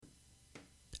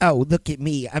Oh, look at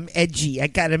me. I'm edgy. I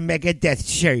got a Megadeth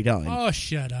shirt on. Oh,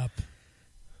 shut up.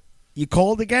 You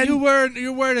cold again? You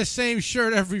wear the same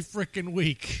shirt every freaking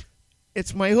week.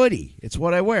 It's my hoodie. It's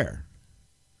what I wear.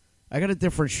 I got a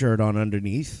different shirt on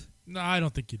underneath. No, I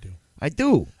don't think you do. I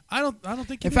do. I don't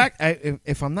think you In do. fact,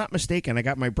 if I'm not mistaken, I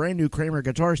got my brand new Kramer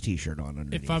Guitars T-shirt on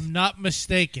underneath. If I'm not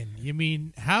mistaken, you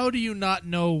mean, how do you not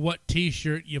know what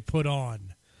T-shirt you put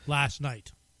on last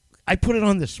night? I put it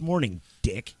on this morning,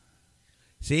 dick.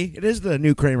 See? It is the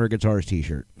new Kramer Guitars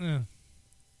T-shirt.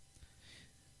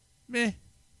 Meh.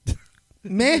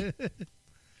 Meh?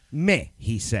 Meh,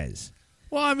 he says.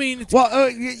 Well, I mean...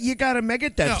 You got a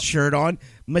Megadeth shirt on.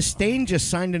 Mustaine just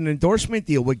signed an endorsement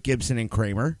deal with Gibson and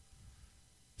Kramer.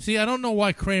 See, I don't know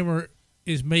why Kramer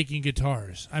is making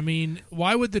guitars. I mean,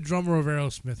 why would the drummer of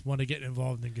Aerosmith want to get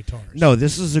involved in guitars? No,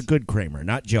 this is a good Kramer,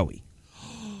 not Joey.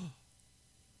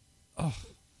 Oh.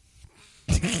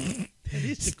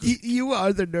 You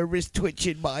are the nervous twitch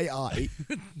in my eye.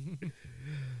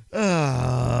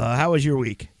 How was your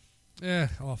week?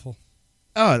 Awful.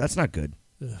 Oh, that's not good.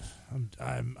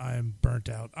 I am burnt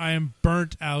out. I am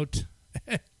burnt out.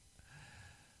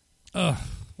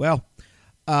 Well,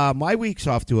 my week's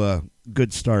off to a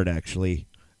good start, actually.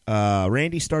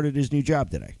 Randy started his new job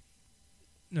today.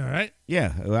 All right.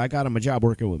 Yeah, I got him a job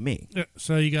working with me.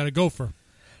 So you got a gopher.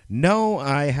 No,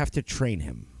 I have to train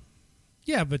him.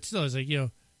 Yeah, but still, it's like,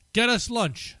 get us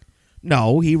lunch.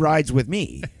 No, he rides with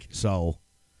me. So.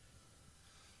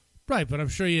 Right, but I'm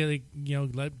sure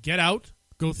get out,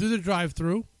 go through the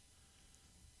drive-through.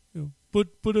 But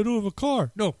I don't have a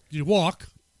car. No, you walk.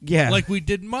 Yeah. Like we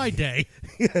did in my day.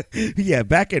 Yeah,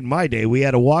 back in my day, we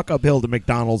had to walk uphill to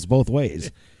McDonald's both ways.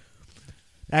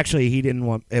 Actually,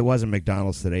 it wasn't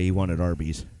McDonald's today. He wanted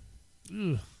Arby's.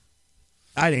 Ugh.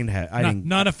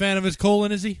 Not a fan of his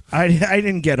colon, is he? I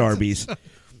didn't get Arby's.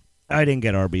 I didn't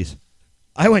get Arby's.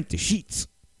 I went to Sheetz.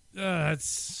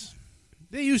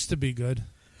 They used to be good.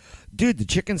 Dude, the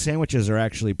chicken sandwiches are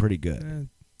actually pretty good.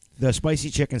 The spicy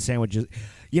chicken sandwiches.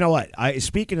 You know what?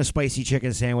 Speaking of spicy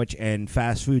chicken sandwich and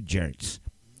fast food joints,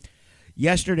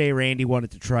 yesterday Randy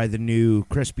wanted to try the new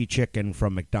crispy chicken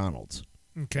from McDonald's.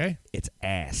 Okay. It's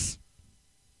ass.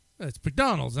 It's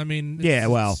McDonald's. I mean,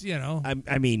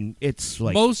 I mean, it's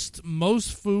like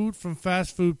most food from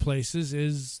fast food places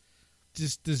is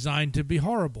just designed to be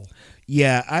horrible.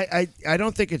 Yeah, I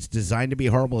don't think it's designed to be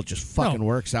horrible. It just fucking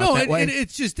works out that way. It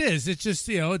just is. It's just,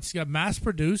 it's got mass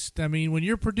produced. I mean, when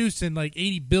you're producing like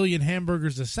 80 billion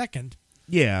hamburgers a second,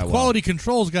 quality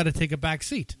control's got to take a back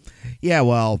seat. Yeah,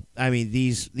 well, I mean,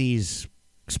 these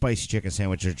spicy chicken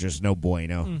sandwiches are just no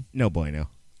bueno. No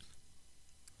bueno.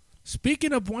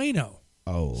 Speaking of bueno.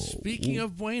 Oh. Speaking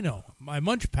of bueno, my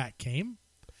munch pack came.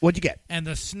 What'd you get? And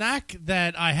the snack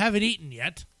that I haven't eaten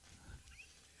yet.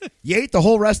 You ate the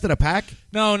whole rest of the pack?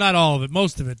 No, not all of it.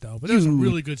 Most of it, though. But there's some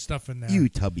really good stuff in there. You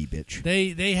tubby bitch.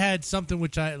 They had something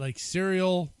which I like,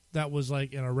 cereal that was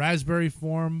like in a raspberry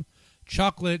form,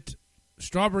 chocolate,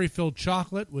 strawberry-filled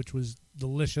chocolate, which was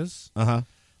delicious. Uh-huh.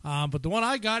 But the one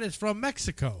I got is from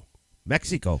Mexico.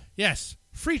 Mexico? Yes.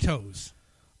 Fritos.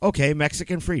 Okay,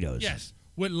 Mexican Fritos. Yes.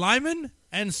 With lemon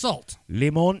and salt.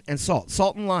 Limon and salt.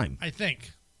 Salt and lime. I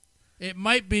think. It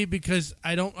might be because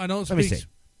I don't Let me see.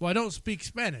 Well, I don't speak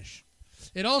Spanish.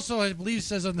 It also, I believe,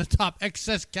 says on the top,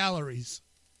 excess calories.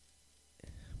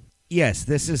 Yes,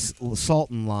 this is salt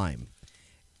and lime.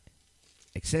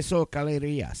 Exceso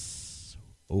calorías.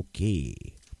 Okay.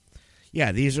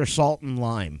 Yeah, these are salt and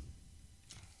lime.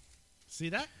 See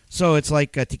that? So it's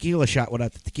like a tequila shot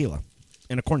without the tequila.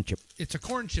 And a corn chip. It's a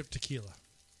corn chip tequila.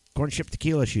 Corn chip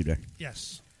tequila shooter.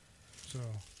 Yes. So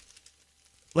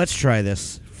let's try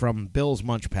this from Bill's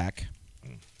Munch Pack.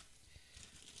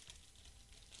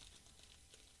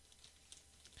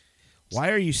 Why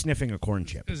are you sniffing a corn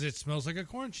chip? Because it smells like a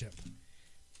corn chip.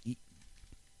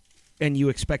 And you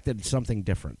expected something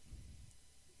different.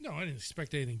 No, I didn't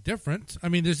expect anything different. I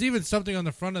mean, there's even something on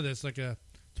the front of this, like a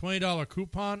 $20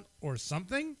 coupon or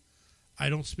something. I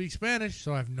don't speak Spanish,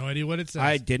 so I have no idea what it says.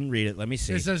 I didn't read it. Let me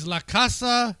see. It says La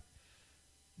Casa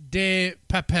de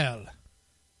Papel.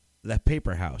 The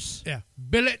paper house. Yeah.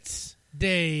 Billets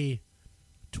de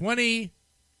 20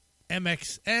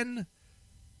 MXN.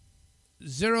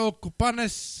 0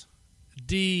 cupones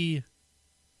de...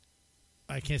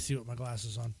 I can't see with my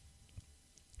glasses on.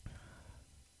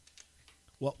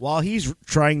 Well, while he's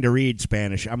trying to read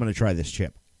Spanish, I'm going to try this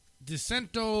chip.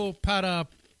 Descento para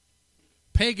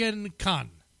Pagan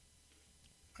Con.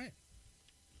 Right.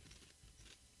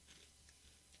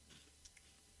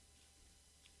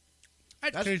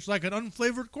 That tastes like an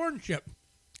unflavored corn chip.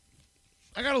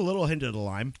 I got a little hint of the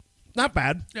lime. Not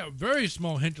bad. Yeah, very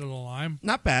small hint of the lime.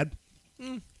 Not bad.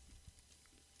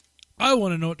 I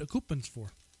want to know what the coupon's for.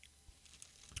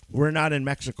 We're not in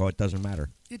Mexico. It doesn't matter.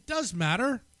 It does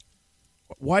matter.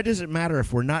 Why does it matter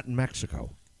if we're not in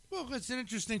Mexico? Well, it's an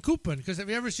interesting coupon. Because have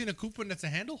you ever seen a coupon that's a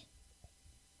handle?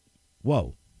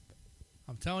 Whoa.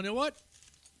 I'm telling you what.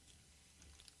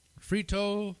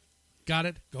 Frito got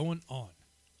it going on.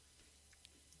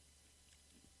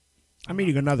 I'm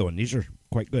eating another one. These are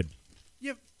quite good.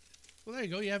 Yep. Well, there you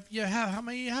go. You have how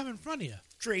many you have in front of you?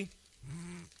 Tree.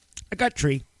 I got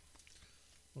tree.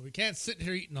 Well, we can't sit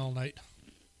here eating all night.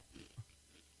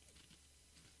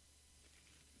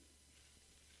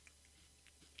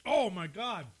 Oh my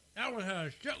God, that one had a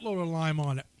shitload of lime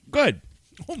on it. Good.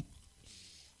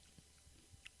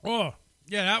 Oh,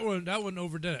 yeah, that one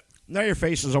overdid it. Now your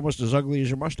face is almost as ugly as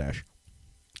your mustache.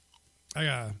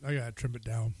 I gotta trim it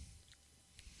down.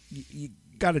 You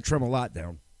got to trim a lot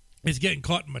down. It's getting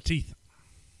caught in my teeth.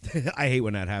 I hate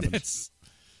when that happens. It's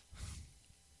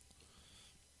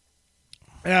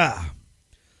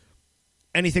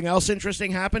Anything else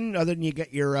interesting happen other than you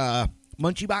get your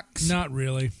munchie box? not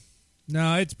really.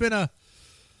 No, it's been a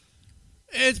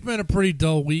pretty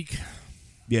dull week.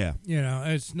 Yeah. You know,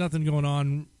 it's nothing going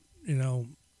on. You know,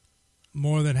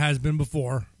 more than has been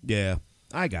before. Yeah.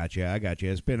 I got you.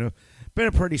 It's been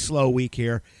a pretty slow week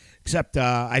here, except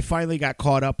I finally got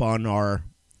caught up on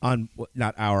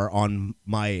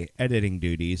my editing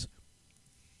duties.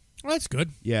 Well, that's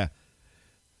good. Yeah.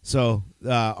 So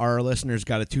our listeners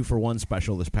got a 2-for-1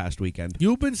 special this past weekend.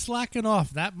 You've been slacking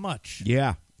off that much.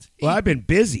 Yeah. Well, I've been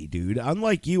busy, dude.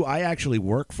 Unlike you, I actually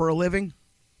work for a living.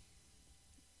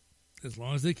 As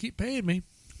long as they keep paying me.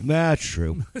 That's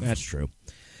true. That's true.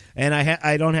 And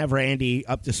I don't have Randy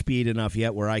up to speed enough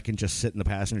yet where I can just sit in the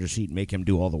passenger seat and make him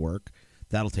do all the work.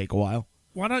 That'll take a while.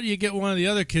 Why don't you get one of the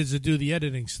other kids to do the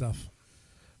editing stuff?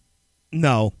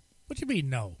 No. What do you mean,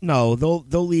 no? No,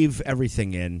 they'll leave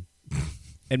everything in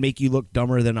and make you look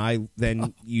dumber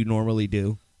than you normally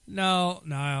do. No,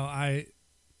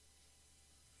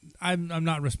 I'm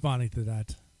not responding to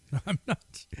that. I'm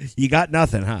not. You got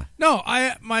nothing, huh? No,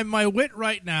 my wit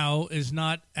right now is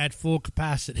not at full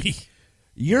capacity.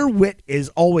 Your wit is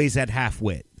always at half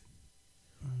wit.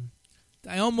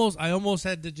 I almost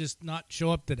had to just not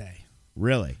show up today.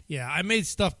 Really? Yeah, I made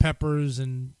stuffed peppers,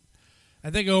 and I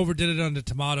think I overdid it on the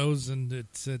tomatoes, and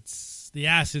it's the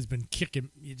acid's been kicking.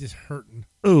 You're just hurting.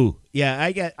 Ooh,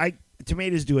 yeah.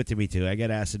 Tomatoes do it to me too. I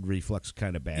get acid reflux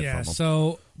kind of bad. Yeah. From them.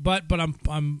 So, but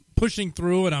I'm pushing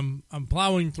through, and I'm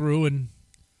plowing through, and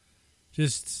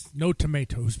just no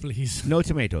tomatoes, please. No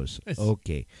tomatoes.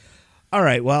 Okay. All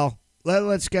right. Well,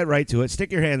 let's get right to it.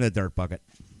 Stick your hand in the dirt bucket.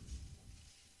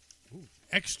 Ooh,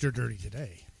 extra dirty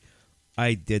today.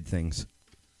 I did things.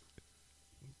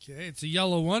 Okay, it's a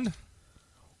yellow one.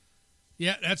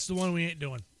 Yeah, that's the one we ain't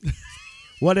doing.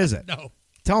 What is it? No.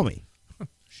 Tell me.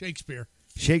 Shakespeare.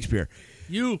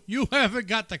 You haven't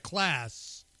got the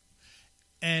class,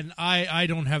 and I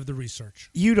don't have the research.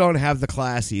 You don't have the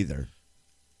class either.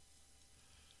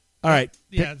 All right.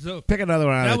 Yeah, pick another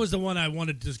one. That was the one I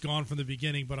wanted just gone from the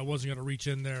beginning, but I wasn't going to reach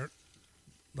in there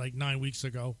like 9 weeks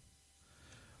ago.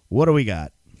 What do we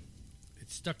got?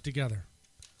 It's stuck together.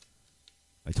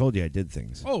 I told you I did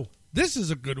things. Oh, this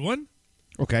is a good one.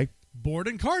 Okay. Board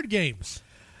and card games.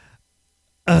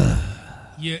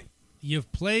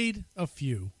 You've played a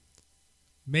few.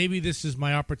 Maybe this is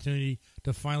my opportunity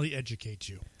to finally educate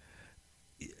you.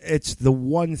 It's the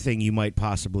one thing you might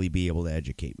possibly be able to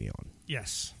educate me on.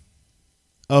 Yes.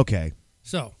 Okay.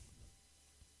 So,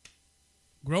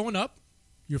 growing up,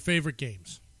 your favorite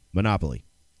games. Monopoly.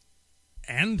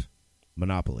 And?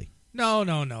 Monopoly. No.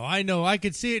 I know. I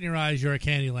could see it in your eyes. You're a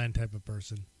Candyland type of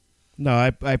person. No,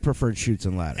 I preferred Chutes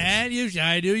and Ladders. And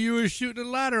I knew you were shooting a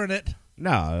ladder in it.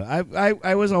 No,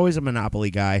 I was always a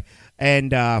Monopoly guy.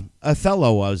 And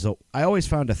Othello I always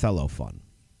found Othello fun.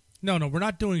 No, we're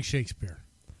not doing Shakespeare.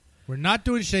 We're not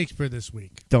doing Shakespeare this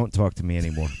week. Don't talk to me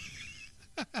anymore.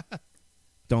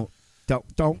 Don't.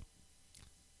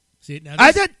 See, now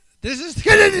I did. This is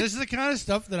the kind of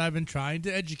stuff that I've been trying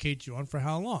to educate you on for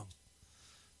how long?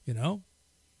 You know?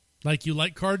 Like you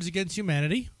like Cards Against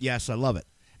Humanity. Yes, I love it.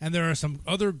 And there are some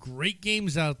other great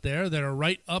games out there that are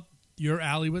right up your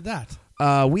alley with that.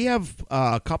 We have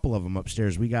a couple of them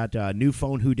upstairs. We got New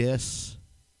Phone Who Dis.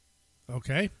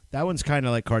 Okay. That one's kind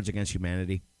of like Cards Against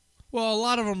Humanity. Well, a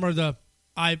lot of them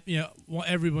are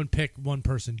everyone pick one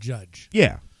person judge.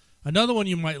 Yeah. Another one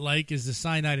you might like is the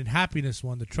Cyanide and Happiness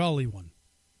one, the trolley one.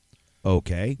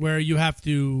 Okay. Where you have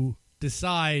to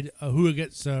decide who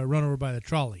gets run over by the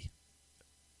trolley.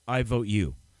 I vote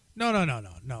you. No.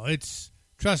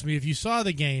 Trust me, if you saw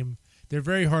the game, they're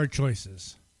very hard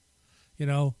choices. You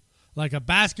know, like a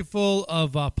basket full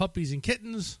of puppies and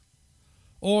kittens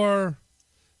or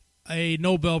a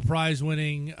Nobel Prize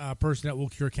winning person that will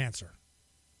cure cancer.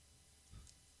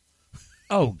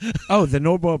 Oh, the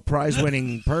Nobel Prize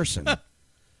winning person.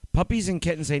 Puppies and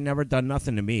kittens ain't never done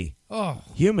nothing to me. Oh,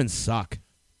 Humans suck.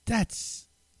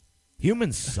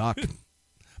 Humans suck.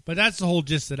 But that's the whole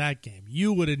gist of that game.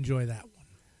 You would enjoy that one.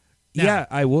 Now, yeah,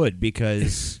 I would,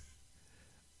 because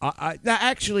I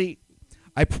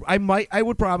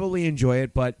would probably enjoy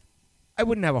it, but I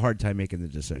wouldn't have a hard time making the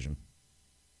decision.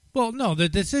 Well, no, the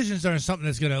decisions aren't something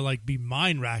that's going to be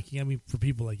mind racking. I mean, for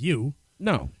people like you,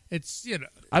 no, it's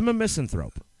I'm a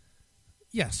misanthrope.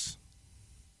 Yes,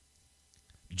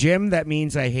 Jim. That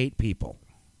means I hate people.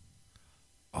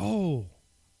 Oh,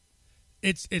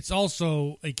 it's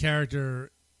also a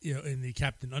character in the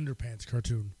Captain Underpants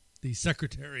cartoon, the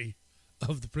secretary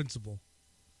of the principal,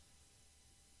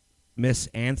 Miss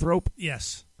Anthrope.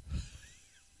 Yes.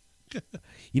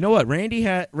 You know what? Randy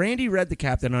read the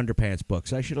Captain Underpants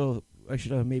books. I should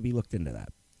have maybe looked into that.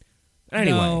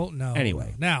 Anyway, no.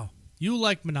 Anyway, now you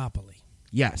like Monopoly.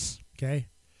 Yes. Okay.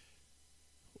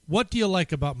 What do you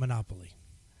like about Monopoly?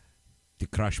 To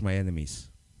crush my enemies.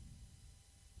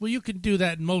 Well, you can do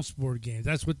that in most board games.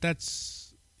 That's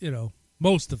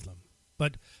most of them.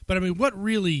 But I mean, what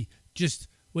really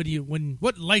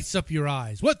what lights up your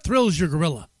eyes? What thrills your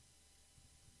gorilla?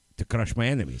 To crush my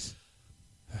enemies.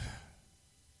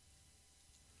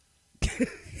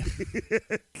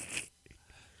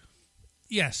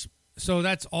 Yes. So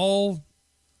that's all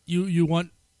you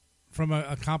want from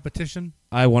a competition?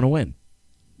 I want to win.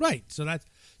 Right.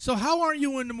 So how aren't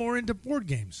you more into board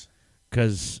games?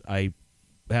 Because I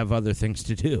have other things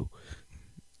to do.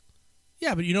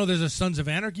 Yeah, but there's a Sons of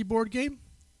Anarchy board game?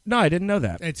 No, I didn't know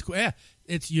that.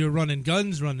 It's you're running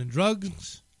guns, running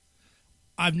drugs.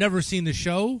 I've never seen the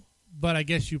show, but I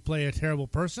guess you play a terrible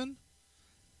person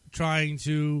trying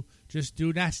to just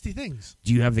do nasty things.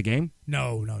 Do you have the game?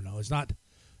 No. It's not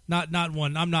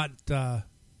one. I'm not.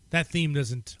 That theme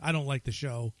doesn't. I don't like the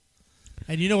show.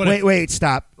 And you know what? Wait,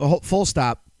 stop. Full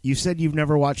stop. You said you've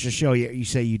never watched the show yet. You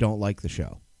say you don't like the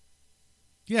show.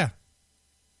 Yeah.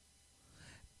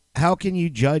 How can you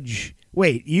judge?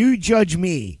 Wait, you judge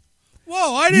me.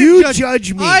 Whoa, I didn't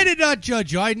judge me. I did not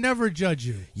judge you. I never judge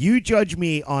you. You judge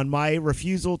me on my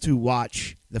refusal to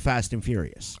watch The Fast and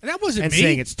Furious. That wasn't and me. And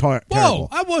saying it's terrible. Whoa,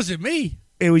 that wasn't me.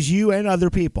 It was you and other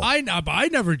people. I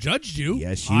never judged you.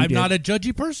 Yes, you I'm did. not a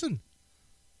judgy person.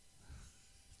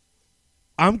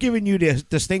 I'm giving you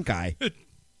the stink eye.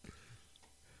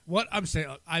 What I'm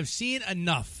saying, I've seen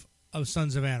enough of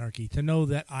Sons of Anarchy to know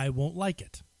that I won't like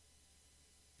it.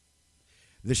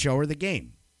 The show or the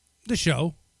game? The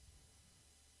show.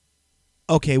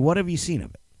 Okay, what have you seen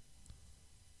of it?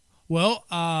 Well,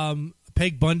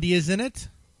 Peg Bundy is in it.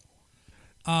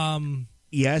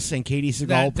 Yes, and Katie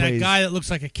Seagal plays... That guy that looks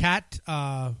like a cat,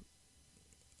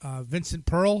 Vincent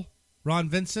Pearl? Ron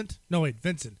Vincent? No, wait,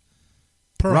 Vincent.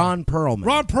 Pearl. Ron Perlman.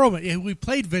 Ron Perlman. Yeah, we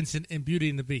played Vincent in Beauty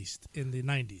and the Beast in the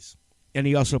 90s. And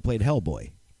he also played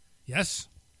Hellboy. Yes.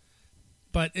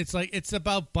 But it's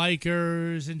about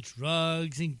bikers and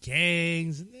drugs and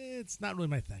gangs. It's not really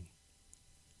my thing.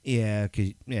 Yeah,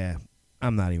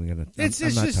 I'm not even gonna. It's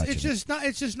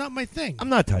just not my thing. I'm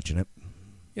not touching it.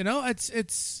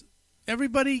 It's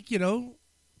everybody can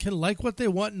like what they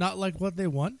want, not like what they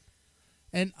want,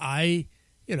 and I've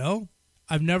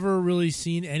never really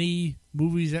seen any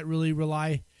movies that really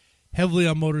rely heavily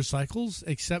on motorcycles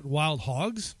except Wild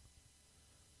Hogs,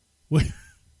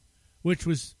 which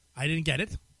was I didn't get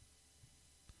it.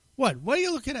 What are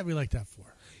you looking at me like that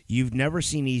for? You've never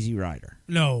seen Easy Rider?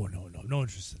 No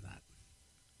interest in that.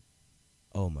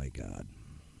 Oh my God.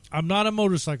 I'm not a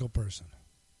motorcycle person.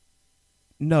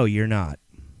 No, you're not.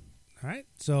 All right.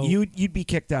 So you'd be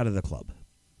kicked out of the club.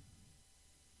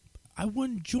 I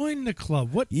wouldn't join the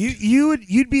club. What?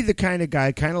 You'd be the kind of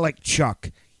guy, kind of like Chuck.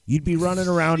 You'd be running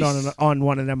around on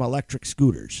one of them electric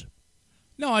scooters.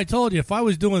 No, I told you if I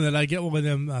was doing that, I'd get one of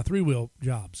them 3-wheel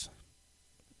jobs.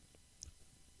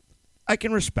 I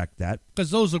can respect that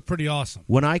because those look pretty awesome.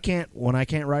 When I can't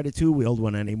ride a 2-wheeled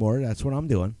one anymore, that's what I'm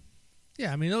doing.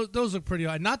 Yeah, I mean those look pretty.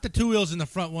 Not the 2 wheels in the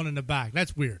front, one in the back.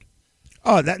 That's weird.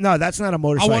 Oh, that's not a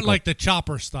motorcycle. I want like the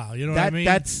chopper style. You know what I mean?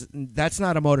 That's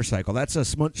not a motorcycle. That's a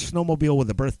snowmobile with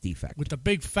a birth defect with the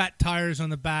big fat tires on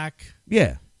the back.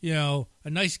 Yeah, a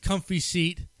nice comfy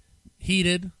seat,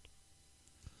 heated.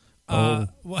 Oh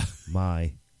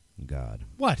my God!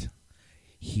 What?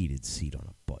 Heated seat on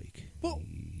a bike. Well,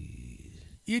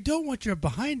 you don't want your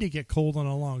behind to get cold on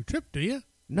a long trip, do you?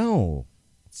 No.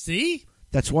 See?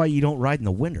 That's why you don't ride in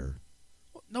the winter.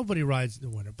 Well, nobody rides in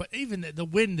the winter, but even the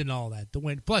wind and all that, the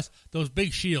wind. Plus, those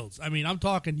big shields. I mean, I'm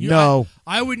talking... No.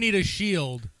 I would need a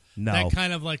shield No. that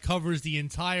kind of like covers the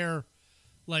entire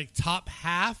like top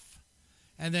half,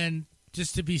 and then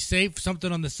just to be safe,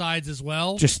 something on the sides as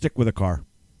well. Just stick with a car.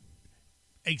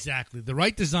 Exactly. The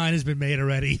right design has been made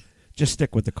already. Just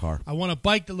stick with the car. I want a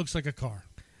bike that looks like a car.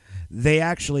 They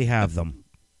actually have them.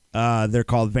 They're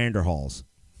called Vanderhalls.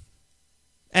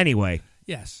 Anyway,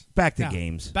 Yes. back to Now,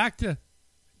 games. Back to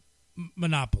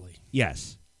Monopoly.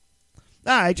 Yes.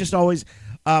 I just always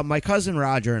my cousin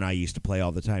Roger and I used to play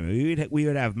all the time. We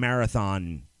would have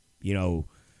marathon,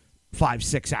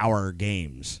 5-6 hour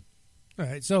games. All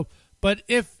right. So, but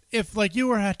if like you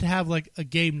were had to have like a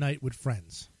game night with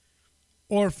friends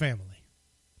or family,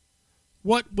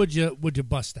 what would you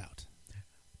bust out?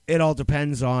 It all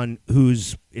depends on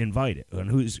who's invited and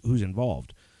who's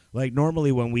involved. Like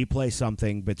normally when we play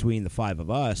something between the five of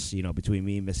us, between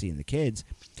me, Missy, and the kids,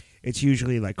 it's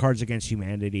usually like Cards Against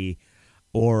Humanity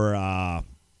or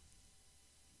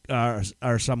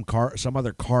some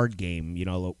other card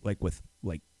game, like with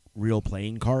like real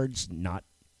playing cards, not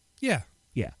Yeah.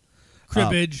 yeah.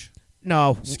 Cribbage.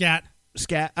 No, Scat.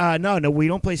 no, we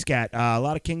don't play scat. A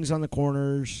lot of kings on the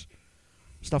corners,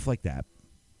 stuff like that.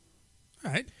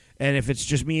 All right. And if it's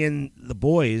just me and the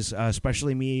boys,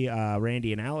 especially me,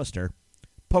 Randy, and Alistair,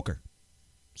 poker.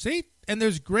 See? And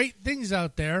there's great things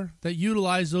out there that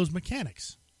utilize those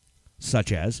mechanics.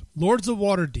 Such as? Lords of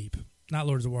Waterdeep. Not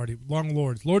Lords of Waterdeep. Long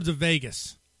Lords. Lords of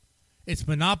Vegas. It's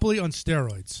Monopoly on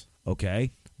steroids.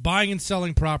 Okay. Buying and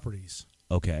selling properties.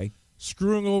 Okay.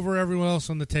 Screwing over everyone else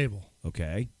on the table.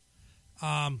 Okay.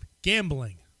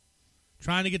 Gambling.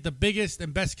 Trying to get the biggest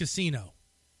and best casino.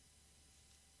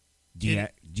 Do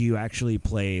you actually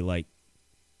play, like,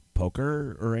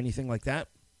 poker or anything like that?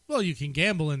 Well, you can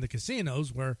gamble in the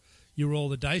casinos where you roll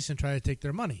the dice and try to take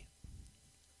their money.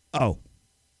 Oh.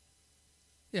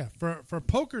 Yeah, for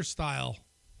poker style,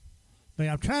 I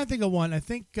mean, I'm trying to think of one. I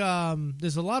think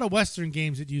there's a lot of Western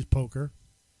games that use poker.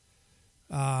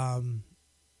 Yes,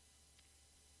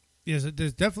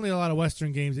 there's definitely a lot of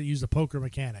Western games that use the poker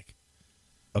mechanic.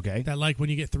 Okay. That like when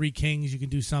you get three kings, you can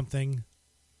do something.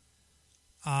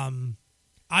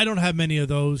 I don't have many of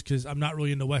those because I'm not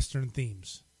really into Western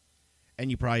themes. And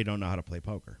you probably don't know how to play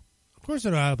poker. Of course I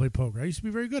know how to play poker. I used to be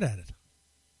very good at it.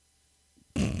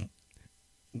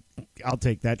 I'll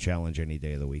take that challenge any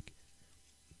day of the week.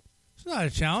 It's not a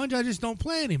challenge. I just don't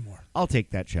play anymore. I'll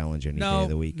take that challenge any day of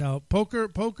the week. No,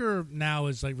 poker now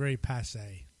is like very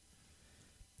passe.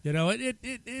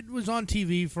 It was on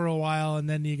TV for a while, and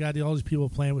then you got all these people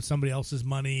playing with somebody else's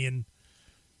money, and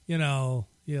oh,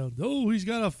 he's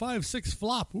got a 5-6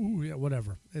 flop. Ooh, yeah,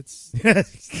 whatever. It's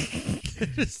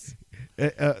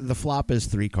the flop is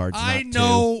 3 cards. I not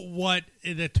know 2. what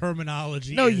the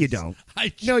terminology. No, is. you don't.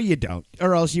 No, you don't,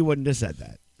 or else you wouldn't have said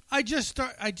that. I just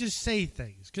say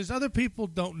things because other people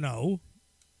don't know,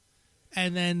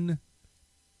 and then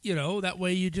that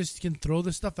way you just can throw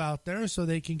the stuff out there so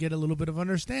they can get a little bit of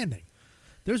understanding.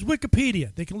 There's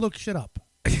Wikipedia; they can look shit up.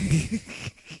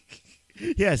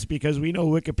 Yes, because we know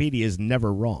Wikipedia is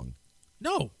never wrong.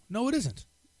 No, it isn't.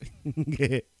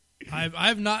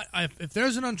 I've not. If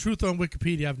there's an untruth on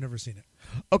Wikipedia, I've never seen it.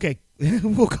 Okay,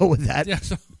 we'll go with that. Yeah,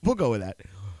 so. We'll go with that.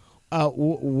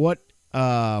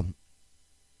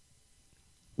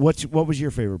 What was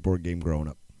your favorite board game growing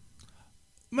up?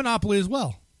 Monopoly as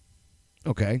well.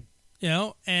 Okay.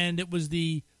 And it was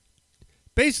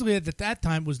basically at that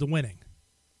time was the winning,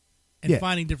 and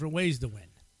finding different ways to win.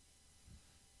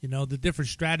 The different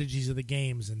strategies of the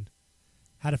games and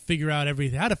how to figure out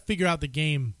everything, how to figure out the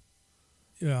game,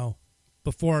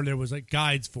 before there was like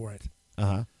guides for it.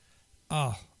 Uh-huh.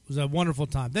 Oh, it was a wonderful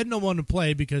time. Then no one to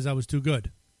play because I was too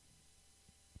good.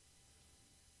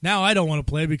 Now I don't want to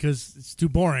play because it's too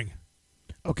boring.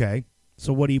 Okay.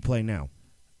 So what do you play now?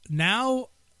 Now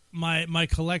my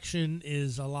collection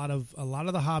is a lot of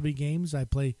the hobby games. I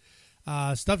play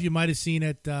stuff you might have seen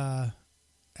at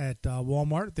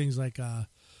Walmart, things like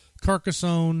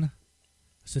Carcassonne.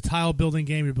 It's a tile building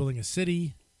game. You're building a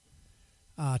city.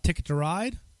 Ticket to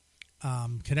Ride,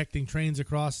 connecting trains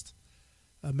across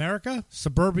America.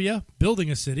 Suburbia, building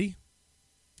a city.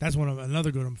 That's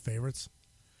another good one of my favorites.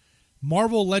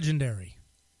 Marvel Legendary.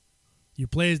 You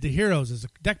play as the heroes. It's a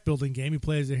deck building game. You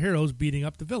play as the heroes beating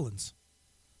up the villains.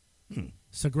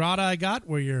 Sagrada I got,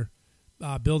 where you're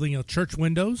building church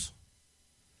windows.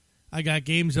 I got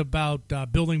games about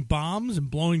building bombs and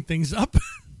blowing things up.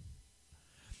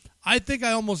 I think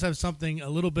I almost have a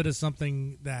little bit of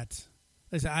something that,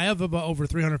 I have about over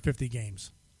 350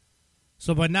 games.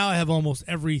 So by now I have almost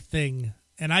everything.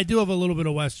 And I do have a little bit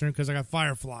of Western because I got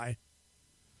Firefly,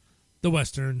 the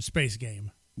Western space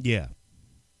game. Yeah.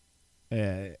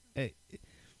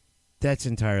 That's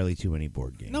entirely too many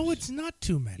board games. No, it's not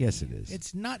too many. Yes, it is.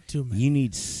 It's not too many. You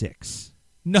need 6.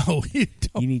 No, you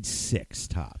don't. You need 6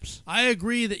 tops. I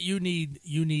agree that you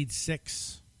need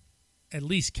 6, at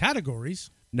least categories.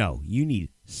 No, you need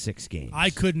 6 games. I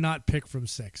could not pick from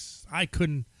 6. I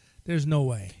couldn't. There's no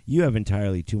way. You have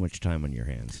entirely too much time on your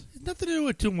hands. It's nothing to do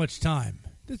with too much time.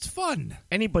 It's fun.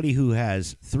 Anybody who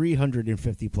has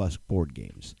 350 plus board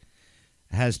games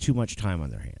has too much time on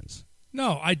their hands.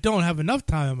 No, I don't have enough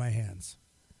time on my hands.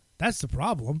 That's the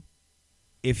problem.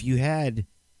 If you had...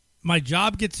 My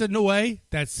job gets in the way.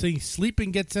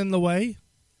 Sleeping gets in the way.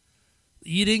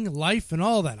 Eating, life, and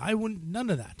all that. I wouldn't. None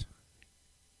of that.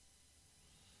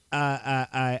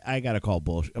 I got to call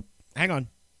bullshit. Hang on.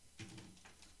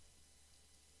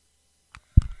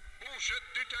 Bullshit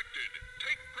detected.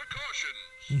 Take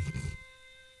precautions.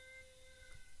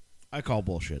 I call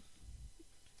bullshit.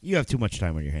 You have too much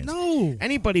time on your hands. No.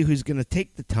 Anybody who's going to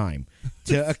take the time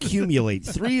to accumulate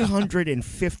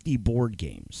 350 board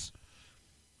games.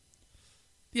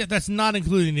 Yeah, that's not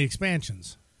including the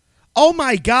expansions. Oh,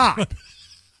 my God.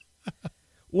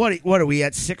 What are we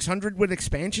at 600 with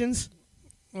expansions?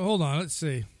 Well, hold on. Let's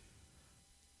see.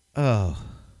 Oh.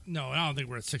 No, I don't think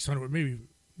we're at 600.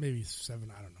 Maybe 7.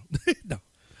 I don't know. No.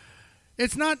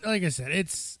 It's not, like I said,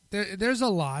 there's a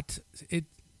lot,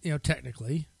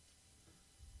 technically.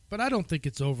 But I don't think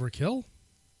it's overkill.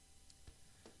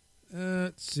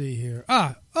 Let's see here.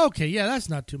 Okay, yeah, that's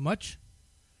not too much.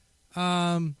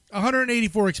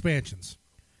 184 expansions.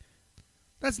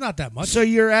 That's not that much. So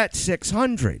you're at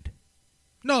 600.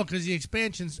 No, because the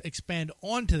expansions expand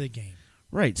onto the game.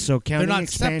 Right, so counting not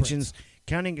expansions,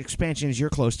 you're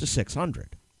close to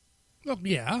 600. Well,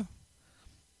 yeah.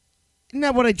 Isn't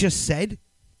that what I just said?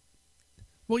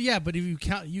 Well, yeah, but if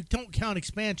you don't count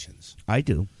expansions. I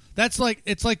do. It's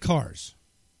like cars.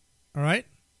 All right?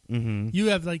 Mm-hmm. You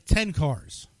have like 10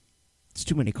 cars. It's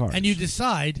too many cars. And you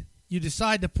decide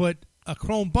to put a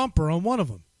chrome bumper on one of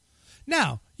them.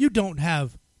 Now, you don't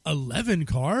have 11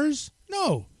 cars.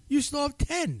 No, you still have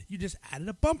 10. You just added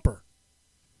a bumper.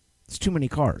 It's too many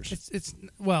cars.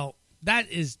 Well, that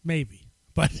is maybe,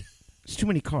 but it's too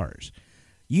many cars.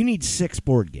 You need 6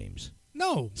 board games.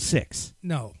 No. 6.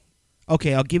 No.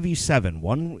 Okay, I'll give you 7.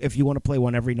 One if you want to play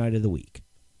one every night of the week.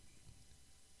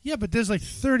 Yeah, but there's like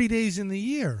 30 days in the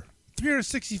year.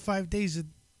 365 days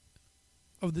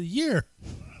of the year.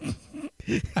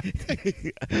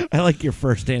 I like your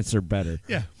first answer better.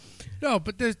 Yeah. No,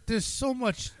 but there's so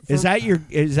much. Is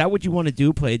that what you want to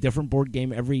do? Play a different board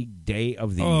game every day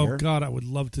of the year? Oh God, I would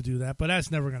love to do that, but that's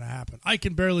never going to happen. I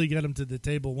can barely get them to the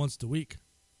table once a week.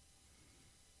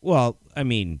 Well, I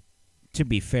mean, to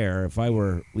be fair, if I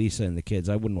were Lisa and the kids,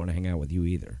 I wouldn't want to hang out with you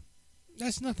either.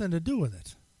 That's nothing to do with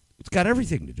it. It's got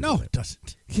everything to do with it. No, it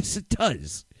doesn't. Yes, it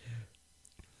does.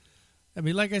 I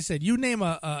mean, like I said, you name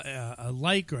a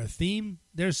like or a theme,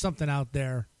 there's something out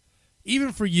there,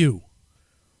 even for you.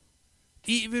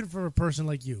 Even for a person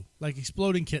like you, like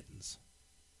Exploding Kittens.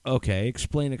 Okay,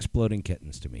 explain Exploding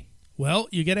Kittens to me. Well,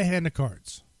 you get a hand of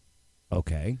cards.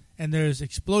 Okay. And there's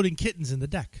Exploding Kittens in the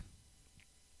deck.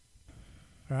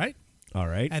 All right? All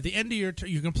right. At the end of your turn,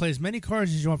 you can play as many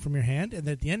cards as you want from your hand, and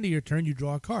at the end of your turn, you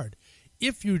draw a card.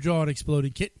 If you draw an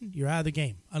Exploding Kitten, you're out of the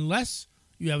game, unless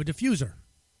you have a diffuser.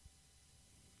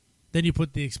 Then you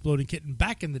put the Exploding Kitten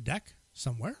back in the deck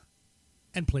somewhere,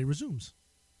 and play resumes.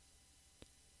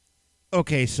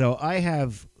 Okay, so I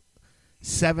have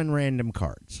 7 random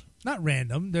cards. Not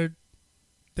random.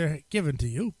 They're given to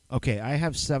you. Okay, I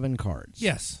have 7 cards.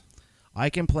 Yes. I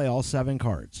can play all 7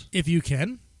 cards. If you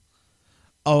can.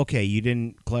 Okay, you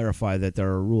didn't clarify that there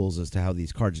are rules as to how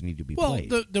these cards need to be played.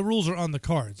 Well, the rules are on the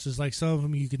cards. There's like some of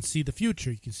them you can see the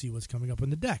future. You can see what's coming up in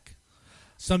the deck.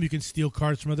 Some you can steal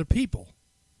cards from other people.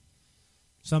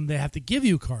 Some they have to give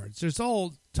you cards. There's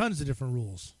all tons of different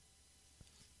rules.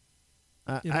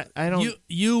 I don't.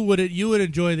 You would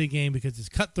enjoy the game because it's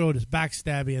cutthroat, it's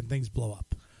backstabby, and things blow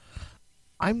up.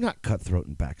 I'm not cutthroat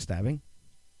and backstabbing.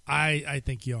 I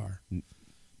think you are.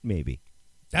 Maybe.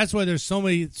 That's why there's so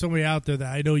many out there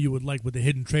that I know you would like with the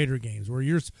hidden trader games, where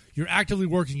you're actively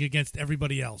working against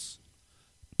everybody else,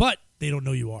 but they don't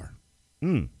know you are.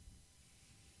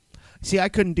 See, I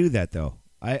couldn't do that though.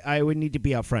 I would need to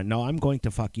be up front. No, I'm going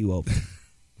to fuck you over.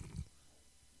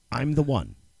 I'm the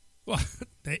one. Well,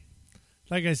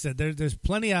 like I said, there's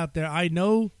plenty out there. I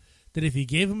know that if you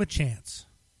gave them a chance,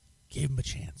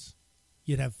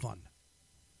 you'd have fun.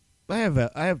 I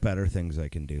have better things I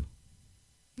can do.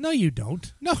 No, you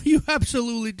don't. No, you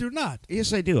absolutely do not.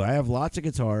 Yes, I do. I have lots of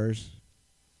guitars.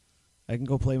 I can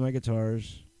go play my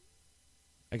guitars.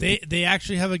 They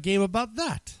actually have a game about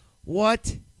that.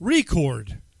 What?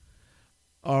 Record.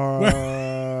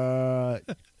 What?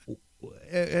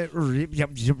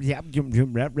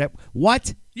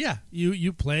 Yeah,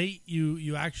 you play.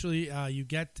 You actually you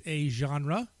get a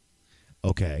genre,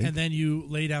 Okay. and then you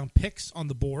lay down picks on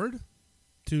the board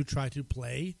to try to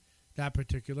play that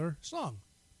particular song.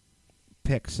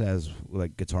 Picks as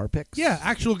like guitar picks? Yeah,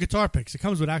 actual guitar picks. It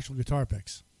comes with actual guitar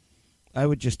picks. I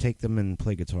would just take them and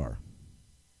play guitar.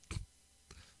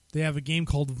 They have a game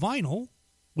called Vinyl,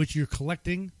 which you're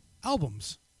collecting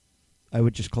albums. I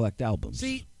would just collect albums.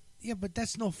 See, yeah, but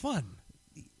that's no fun.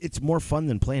 It's more fun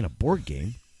than playing a board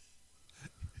game.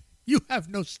 You have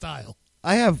no style.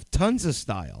 I have tons of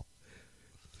style.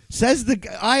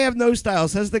 I have no style,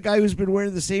 says the guy who's been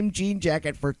wearing the same jean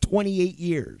jacket for 28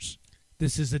 years.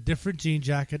 This is a different jean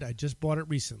jacket. I just bought it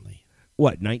recently.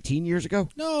 What, 19 years ago?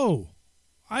 No,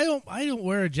 I don't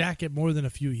wear a jacket more than a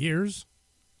few years.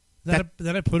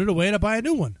 Then I put it away and I buy a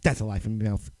new one. That's a lie from your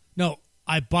mouth. No,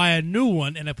 I buy a new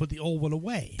one and I put the old one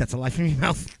away. That's a lie from your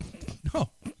mouth. No,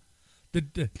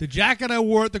 the jacket I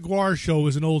wore at the Guar show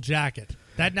was an old jacket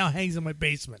that now hangs in my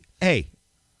basement. Hey,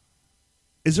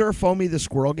 is there a Foamy the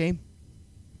Squirrel game?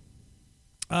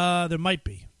 There might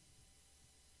be.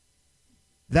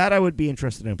 That I would be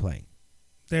interested in playing.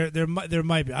 There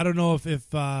might be. I don't know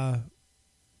if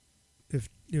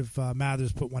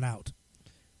Mathers put one out.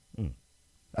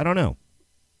 I don't know.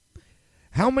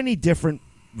 How many different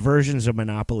versions of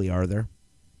Monopoly are there?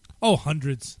 Oh,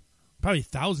 hundreds. Probably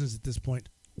thousands at this point.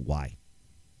 Why?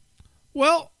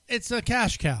 Well, it's a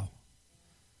cash cow.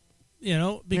 You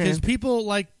know, because people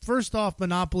like, first off,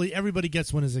 Monopoly, everybody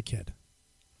gets one as a kid.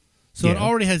 So it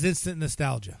already has instant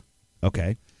nostalgia.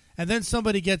 Okay. And then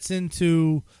somebody gets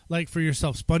into, like for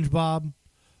yourself, SpongeBob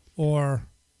or...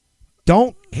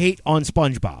 Don't hate on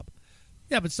SpongeBob.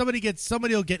 Yeah, but somebody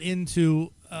will get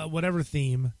into whatever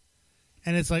theme,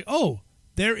 and it's like, oh,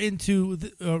 they're into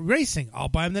racing. I'll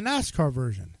buy them the NASCAR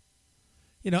version.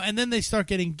 You know, and then they start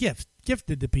getting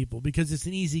gifted to people because it's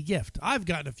an easy gift. I've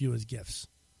gotten a few as gifts.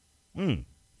 You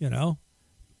know,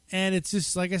 and it's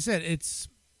just like I said,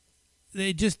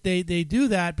 they do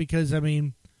that because, I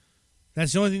mean,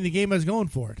 that's the only thing the game has going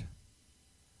for it.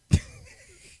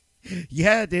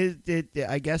 Yeah,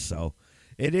 I guess so.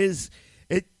 It is.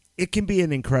 It can be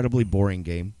an incredibly boring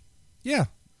game. Yeah.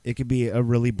 It can be a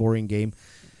really boring game,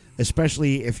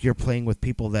 especially if you're playing with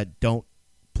people that don't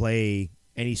play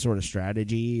any sort of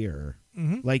strategy or,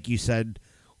 like you said,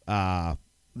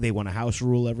 they want to house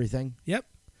rule everything. Yep.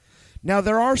 Now,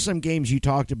 there are some games you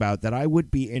talked about that I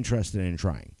would be interested in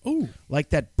trying. Ooh.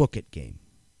 Like that Book It game.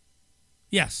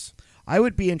 Yes. I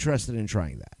would be interested in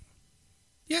trying that.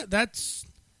 Yeah, that's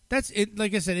it.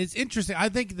 Like I said, it's interesting. I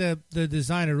think the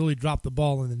designer really dropped the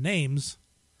ball in the names.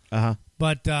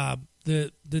 But the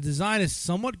design is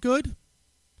somewhat good,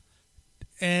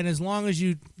 and as long as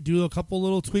you do a couple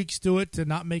little tweaks to it to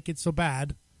not make it so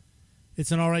bad,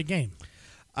 it's an all right game.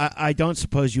 I don't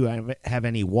suppose you have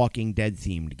any Walking Dead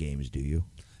themed games, do you?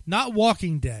 Not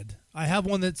Walking Dead. I have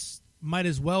one that's might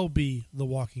as well be The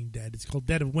Walking Dead. It's called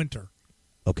Dead of Winter.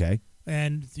 Okay.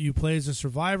 And you play as a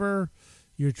survivor.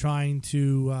 You're trying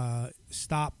to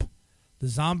stop the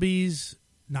zombies,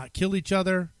 not kill each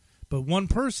other. But one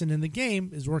person in the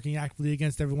game is working actively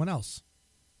against everyone else.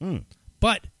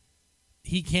 But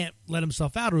he can't let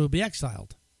himself out or he'll be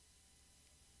exiled.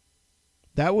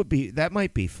 That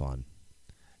might be fun.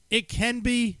 It can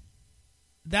be.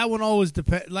 That one always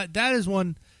depends. That is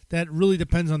one that really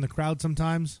depends on the crowd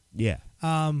sometimes. Yeah.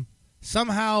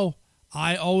 Somehow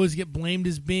I always get blamed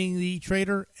as being the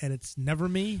traitor, and it's never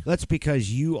me. That's because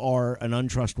you are an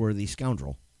untrustworthy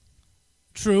scoundrel.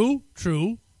 True.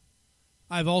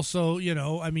 I've also,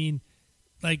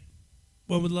 like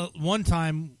one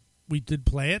time we did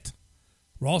play it.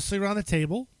 We're all sitting around the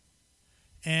table,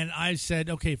 and I said,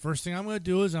 okay, first thing I'm going to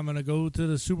do is I'm going to go to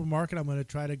the supermarket. I'm going to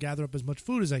try to gather up as much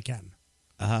food as I can.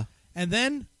 And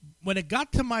then when it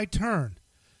got to my turn,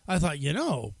 I thought,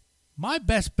 my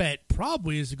best bet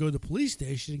probably is to go to the police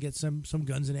station and get some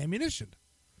guns and ammunition.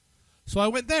 So I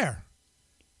went there.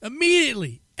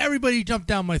 Immediately, everybody jumped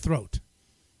down my throat.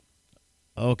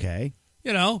 Okay.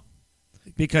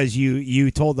 Because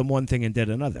you told them one thing and did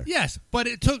another. Yes, but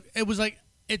it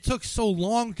took so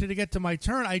long to get to my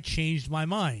turn, I changed my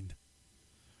mind.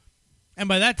 And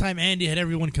by that time, Andy had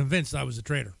everyone convinced I was a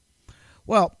traitor.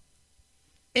 Well,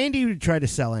 Andy would try to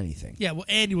sell anything. Yeah, well,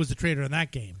 Andy was the traitor in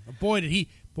that game. Boy, did he...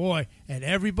 Boy, and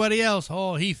everybody else,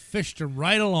 he fished him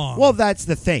right along. Well, that's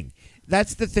the thing.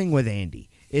 That's the thing with Andy.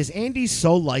 Is Andy's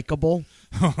so likable.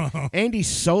 Andy's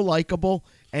so likable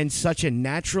and such a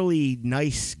naturally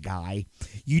nice guy.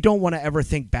 You don't want to ever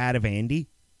think bad of Andy.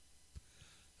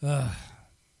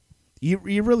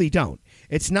 You really don't.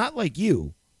 It's not like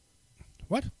you.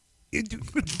 What?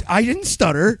 I didn't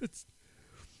stutter.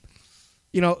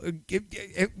 You know,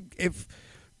 if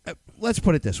let's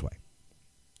put it this way.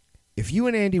 If you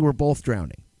and Andy were both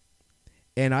drowning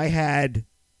and I had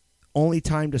only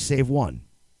time to save one,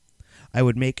 I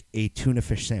would make a tuna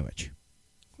fish sandwich.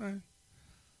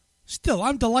 Still,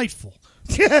 I'm delightful.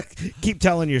 Keep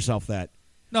telling yourself that.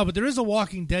 No, but there is a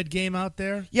Walking Dead game out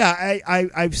there. Yeah,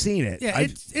 I've seen it. Yeah,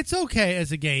 it's okay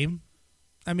as a game.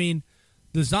 I mean,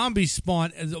 the zombies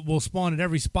will spawn at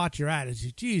every spot you're at.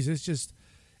 Geez, it's just,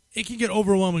 it can get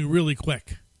overwhelming really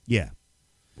quick. Yeah.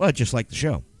 Well, just like the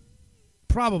show.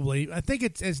 Probably. I think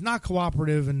it's not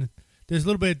cooperative, and there's a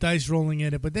little bit of dice rolling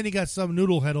in it, but then you got some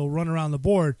noodlehead will run around the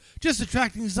board just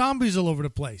attracting zombies all over the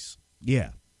place. Yeah.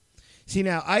 See,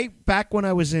 now, back when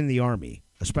I was in the Army,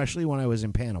 especially when I was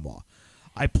in Panama,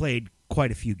 I played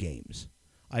quite a few games.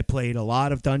 I played a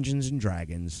lot of Dungeons and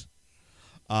Dragons,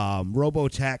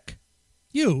 Robotech.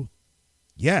 You?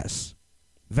 Yes.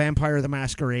 Vampire the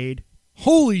Masquerade.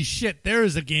 Holy shit, there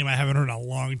is a game I haven't heard in a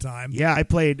long time. Yeah, I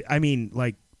played,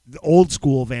 like, the old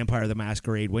school Vampire the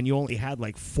Masquerade when you only had,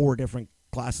 like, 4 different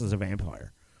classes of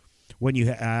vampire. When you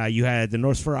had the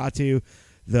Nosferatu,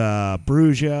 the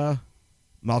Bruja,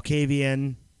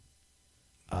 Malkavian.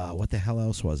 What the hell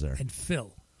else was there? And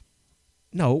Phil.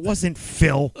 No, it wasn't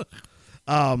Phil.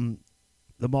 The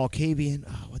Malkavian.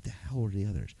 Oh, what the hell were the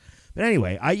others? But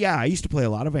anyway, I used to play a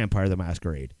lot of Vampire the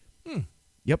Masquerade.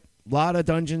 Yep, a lot of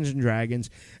Dungeons and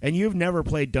Dragons. And you've never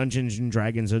played Dungeons and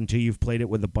Dragons until you've played it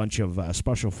with a bunch of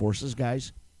Special Forces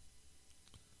guys.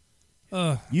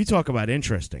 You talk about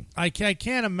interesting. I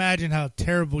can't imagine how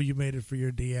terrible you made it for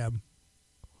your DM.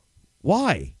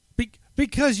 Why?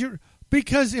 Because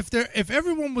if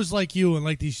everyone was like you and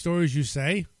like these stories you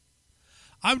say,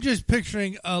 I'm just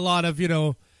picturing a lot of,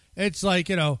 it's like,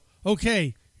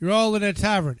 okay, you're all in a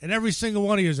tavern and every single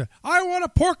one of you is I want to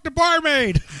pork the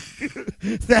barmaid.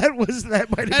 that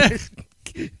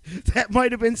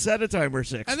might have been set a timer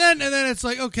 6. And then it's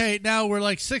like, okay, now we're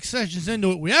like 6 sessions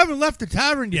into it. We haven't left the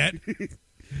tavern yet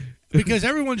because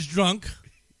everyone's drunk.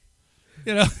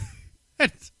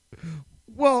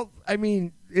 Well, I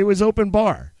mean, it was open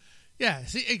bar. Yeah,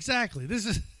 see, exactly. This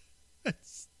is.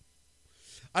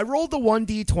 I rolled the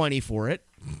 1d20 for it.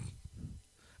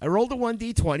 I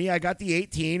got the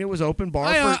 18. It was open bar.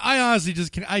 I honestly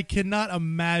I cannot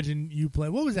imagine you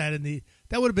playing. What was that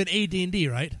that would have been AD&D,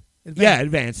 right? Advanced. Yeah,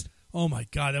 advanced. Oh my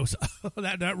god, that was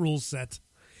that rule set.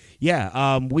 Yeah,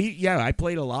 I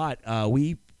played a lot.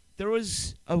 There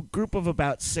was a group of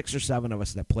about 6 or 7 of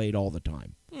us that played all the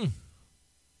time.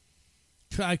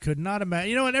 I could not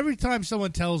imagine. And every time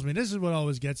someone tells me, this is what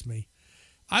always gets me.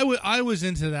 I was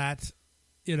into that,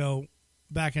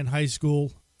 back in high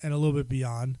school and a little bit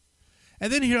beyond.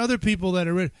 And then you hear other people that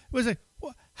are in it. It was like,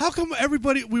 well, how come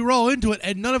we were all into it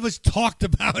and none of us talked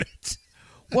about it?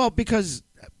 Well, because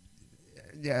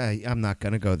I'm not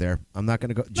going to go there. I'm not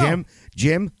going to go.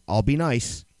 Jim, I'll be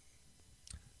nice.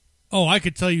 Oh, I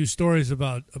could tell you stories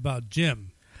about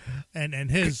Jim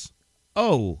and his.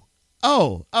 Oh.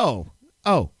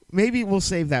 Maybe we'll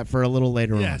save that for a little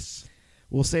later on. Yes.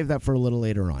 We'll save that for a little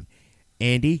later on.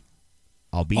 Andy,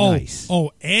 I'll be nice.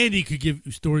 Oh, Andy could give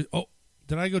you stories. Oh,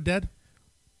 did I go dead?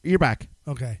 You're back.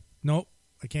 Okay. Nope.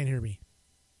 I can't hear me.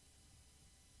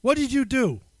 What did you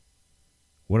do?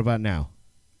 What about now?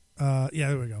 Yeah,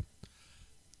 there we go.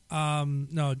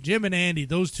 No, Jim and Andy,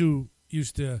 those two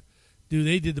used to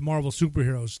they did the Marvel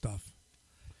superhero stuff.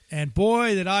 And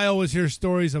boy, did I always hear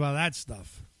stories about that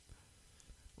stuff.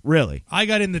 Really? I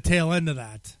got in the tail end of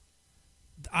that.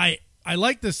 I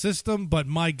like the system, but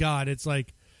my God, it's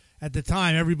like at the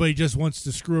time everybody just wants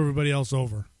to screw everybody else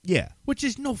over. Yeah. Which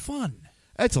is no fun.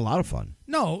 It's a lot of fun.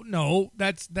 No,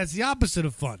 that's the opposite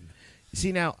of fun.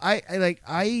 See, now I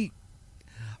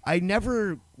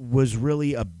never was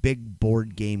really a big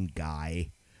board game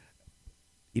guy.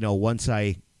 Once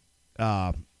I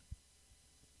how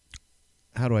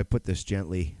do I put this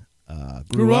gently?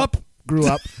 Grew up.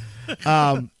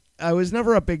 I was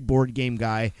never a big board game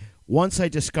guy. Once I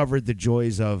discovered the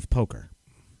joys of poker.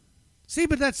 See,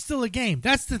 but that's still a game.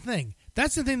 That's the thing.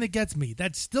 That's the thing that gets me.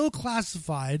 That's still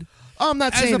classified I'm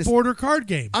not as saying a board or card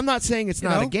game. I'm not saying it's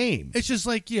not a game. It's just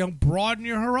like, broaden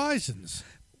your horizons.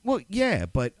 Well, yeah,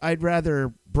 but I'd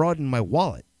rather broaden my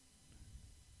wallet.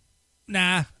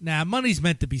 Nah, money's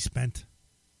meant to be spent.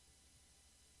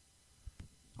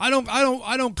 I don't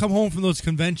come home from those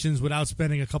conventions without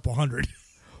spending a couple $100.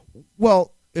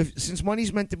 Well, since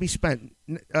money's meant to be spent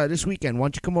this weekend, why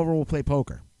don't you come over and we'll play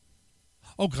poker?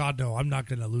 Oh, God, no. I'm not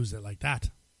going to lose it like that.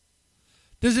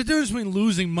 There's a difference between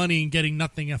losing money and getting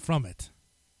nothing from it.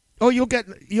 Oh, you'll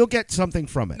get something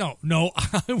from it. No,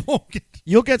 I won't get.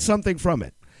 You'll get something from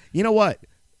it. You know what?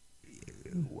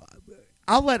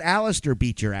 I'll let Alistair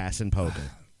beat your ass in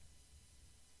poker.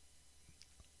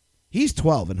 He's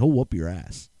 12 and he'll whoop your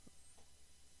ass.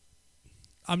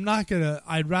 I'm not gonna.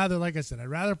 I'd rather, like I said, I'd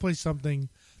rather play something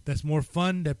that's more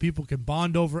fun that people can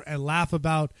bond over and laugh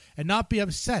about, and not be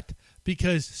upset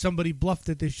because somebody bluffed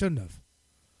that they shouldn't have.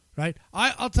 Right?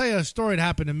 I'll tell you a story that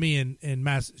happened to me in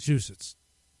Massachusetts,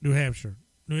 New Hampshire.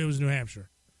 It was New Hampshire.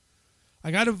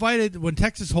 I got invited when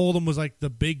Texas Hold'em was like the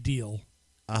big deal.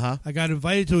 Uh-huh. I got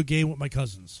invited to a game with my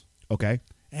cousins. Okay.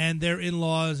 And their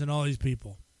in-laws and all these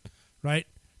people. Right?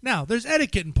 Now, there's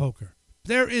etiquette in poker.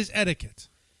 There is etiquette.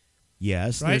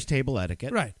 Yes, right? There's table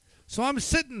etiquette. Right. So I'm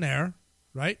sitting there,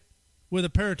 right, with a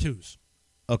pair of twos.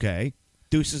 Okay.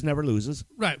 Deuces never loses.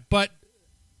 Right. But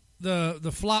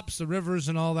the flops, the rivers,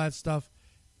 and all that stuff,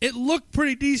 it looked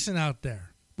pretty decent out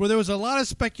there. Where there was a lot of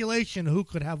speculation who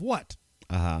could have what.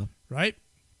 Uh-huh. Right?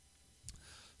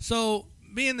 So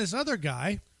me and this other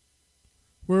guy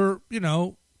were,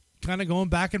 kind of going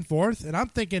back and forth. And I'm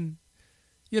thinking,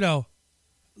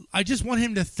 I just want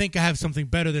him to think I have something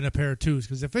better than a pair of twos.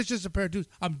 Because if it's just a pair of twos,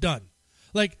 I'm done.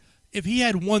 Like, if he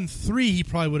had 1-3, he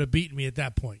probably would have beaten me at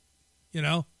that point.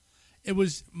 It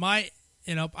was my,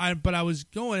 but I was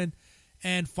going.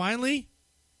 And finally,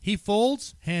 he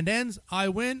folds, hand ends, I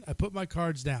win. I put my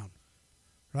cards down.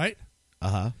 Right?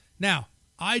 Uh-huh. Now,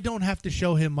 I don't have to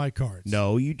show him my cards.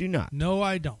 No, you do not. No,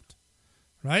 I don't.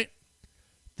 Right?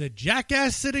 The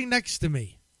jackass sitting next to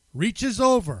me reaches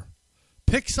over,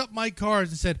 picks up my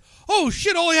cards and said, "Oh,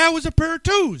 shit, all he had was a pair of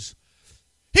twos.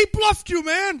 He bluffed you,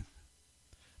 man."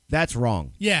 That's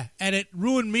wrong. Yeah, and it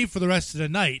ruined me for the rest of the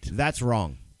night That's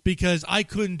wrong. because I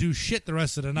couldn't do shit the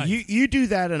rest of the night. You do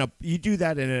that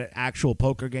in an actual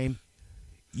poker game,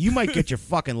 you might get your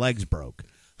fucking legs broke.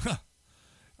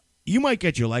 You might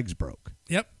get your legs broke.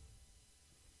 Yep.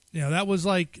 That was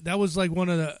like one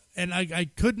of the, and I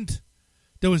couldn't.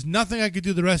 There was nothing I could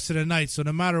do the rest of the night. So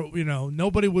no matter,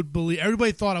 nobody would believe.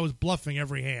 Everybody thought I was bluffing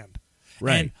every hand.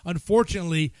 Right. And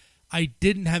unfortunately, I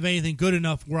didn't have anything good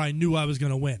enough where I knew I was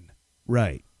going to win.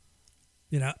 Right.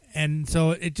 And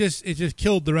so it just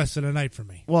killed the rest of the night for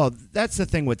me. Well, that's the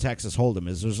thing with Texas Hold'em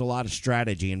is there's a lot of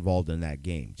strategy involved in that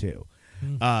game too,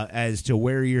 as to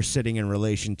where you're sitting in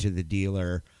relation to the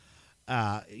dealer.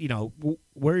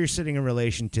 Where you're sitting in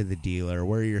relation to the dealer,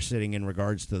 where you're sitting in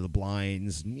regards to the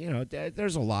blinds.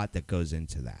 There's a lot that goes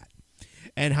into that.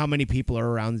 And how many people are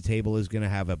around the table is going to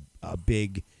have a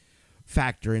big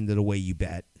factor into the way you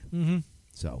bet. Mm-hmm.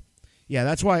 So, yeah,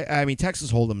 that's why,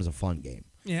 Texas Hold'em is a fun game.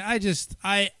 Yeah,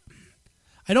 I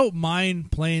don't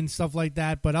mind playing stuff like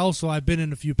that, but also I've been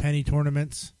in a few penny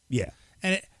tournaments. Yeah.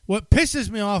 And what pisses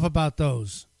me off about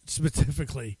those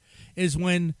specifically is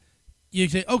when you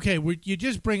say, okay, you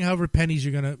just bring however pennies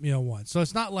you're going to, want. So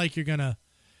it's not like you're going to,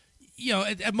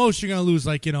 at most you're going to lose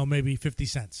like, maybe 50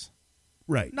 cents.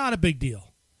 Right. Not a big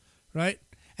deal. Right?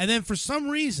 And then for some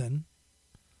reason,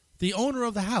 the owner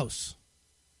of the house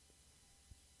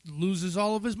loses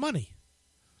all of his money.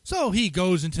 So he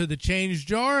goes into the change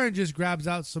jar and just grabs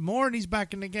out some more, and he's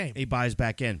back in the game. He buys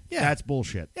back in. Yeah. That's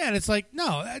bullshit. Yeah, and it's like,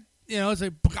 no, it's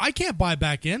like, I can't buy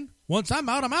back in. Once I'm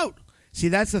out, I'm out. See,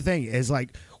 that's the thing is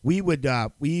like we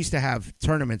used to have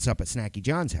tournaments up at Snacky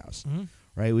John's house,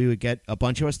 right? We would get a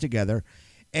bunch of us together,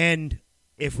 and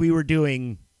if we were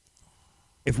doing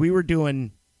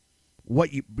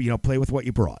what you play with what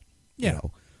you brought, Yeah.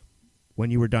 When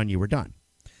you were done.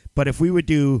 But if we would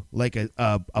do like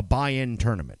a buy-in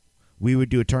tournament, we would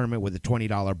do a tournament with a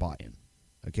 $20 buy-in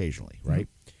occasionally, right?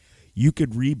 You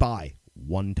could rebuy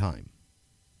one time.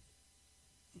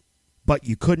 But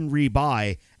you couldn't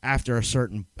rebuy after a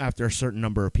certain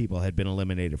number of people had been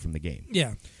eliminated from the game.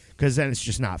 Yeah. Because then it's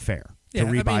just not fair to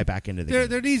rebuy back into the game.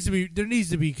 There needs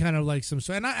to be kind of like some,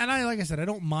 and I like I said, I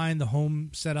don't mind the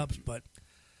home setups, but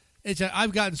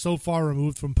I've gotten so far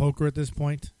removed from poker at this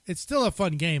point. It's still a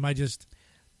fun game. I just,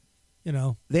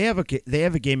 they have a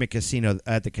game at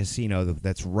the casino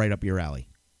that's right up your alley.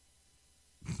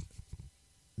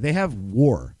 They have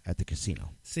war at the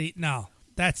casino. See, no,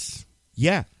 that's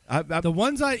yeah. The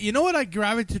ones I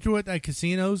gravitate to at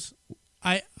casinos.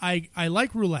 I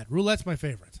like roulette. Roulette's my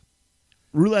favorite.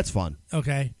 Roulette's fun.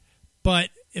 Okay, but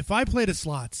if I play the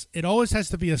slots, it always has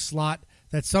to be a slot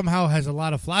that somehow has a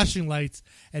lot of flashing lights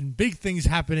and big things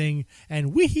happening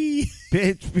and wee.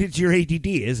 It's your ADD,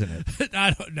 isn't it?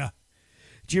 I don't know.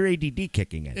 It's your ADD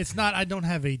kicking in. It's not. I don't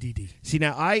have ADD. See,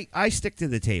 now I stick to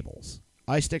the tables.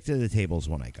 I stick to the tables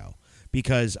when I go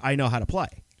because I know how to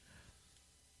play.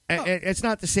 And it's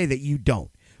not to say that you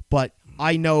don't, but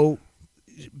I know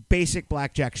basic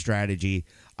blackjack strategy.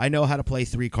 I know how to play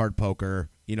 3-card poker,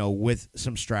 with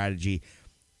some strategy.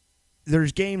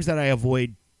 There's games that I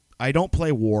avoid. I don't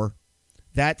play War.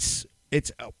 It's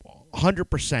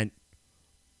 100%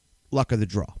 luck of the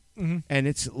draw. Mm-hmm. And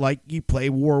it's like you play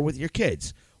War with your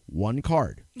kids. 1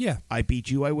 card. Yeah. I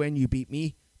beat you, I win. You beat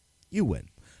me, you win.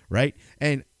 Right?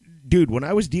 And, dude, when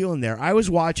I was dealing there, I was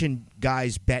watching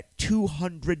guys bet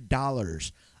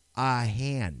 $200 a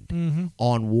hand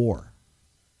on War.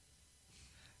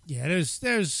 Yeah,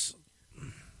 there's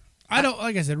I don't,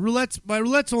 like I said,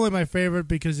 roulette's only my favorite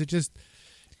because it's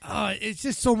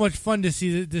just so much fun to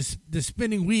see the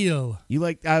spinning wheel.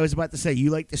 I was about to say,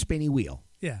 you like the spinny wheel.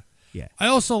 Yeah. Yeah. I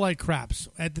also like craps.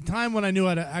 At the time when I knew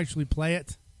how to actually play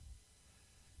it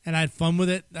and I had fun with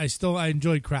it, I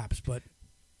enjoyed craps, but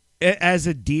As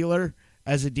a dealer,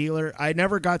 I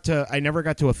never got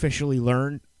to officially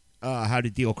learn how to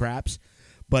deal craps,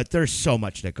 but there's so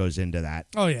much that goes into that.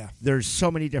 oh yeah. There's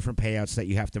so many different payouts that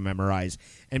you have to memorize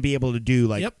and be able to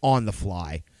do on the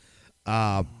fly.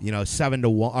 7 to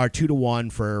 1 or 2 to 1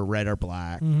 for red or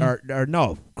black, or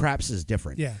no, craps is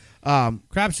different. Yeah.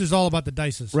 Craps is all about the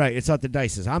dices. Right, it's not the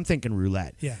dices. I'm thinking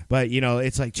roulette. Yeah. But,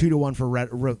 it's like 2 to 1 for red.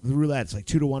 Roulette, it's like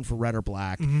 2 to 1 for red or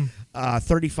black.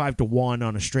 35 to 1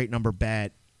 on a straight number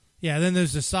bet. Yeah, then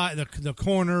there's the side, the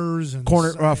corners. And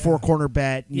Four corner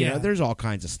bet. You know, there's all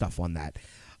kinds of stuff on that.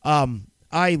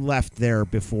 I left there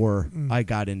before I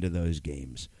got into those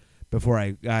games. Before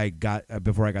I got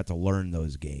to learn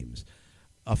those games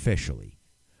officially.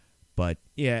 But,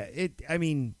 yeah,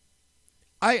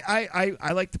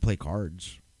 I like to play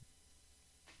cards.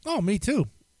 Oh, me too.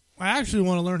 I actually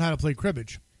want to learn how to play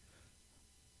cribbage.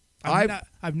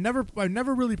 I've never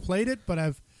really played it, but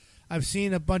I've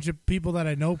seen a bunch of people that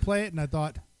I know play it, and I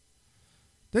thought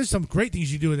there's some great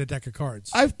things you do with a deck of cards.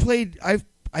 I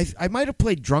might have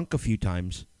played drunk a few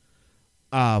times.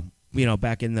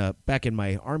 Back in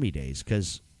my Army days,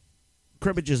 because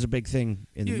cribbage is a big thing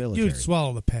in the military. You'd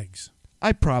swallow the pegs.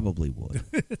 I probably would.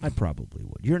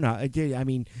 You're not. I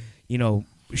mean,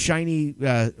 shiny,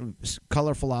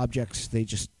 colorful objects. They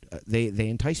just they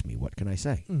entice me. What can I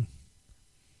say?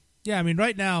 Yeah, I mean,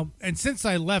 right now, and since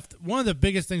I left, one of the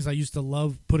biggest things I used to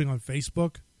love putting on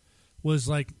Facebook was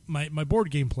like my board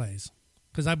game plays,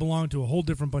 because I belong to a whole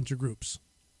different bunch of groups.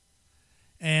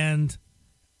 And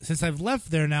since I've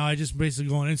left there now, I just basically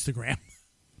go on Instagram.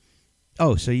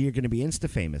 Oh, so you're going to be Insta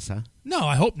famous, huh? No,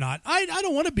 I hope not. I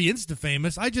don't want to be Insta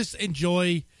famous. I just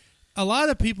enjoy a lot of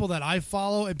the people that I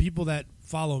follow, and people that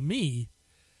follow me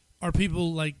are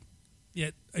people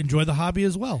enjoy the hobby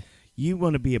as well. You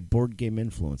want to be a board game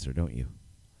influencer, don't you?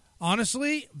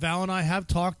 Honestly, Val and I have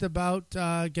talked about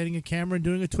getting a camera and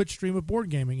doing a Twitch stream of board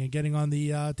gaming and getting on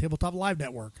the Tabletop Live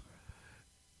network.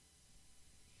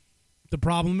 The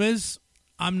problem is,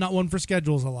 I'm not one for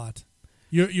schedules a lot.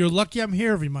 You're lucky I'm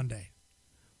here every Monday.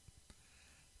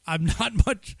 I'm not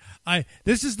much.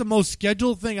 This is the most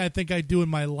scheduled thing I think I do in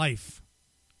my life.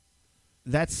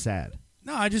 That's sad.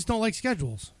 No, I just don't like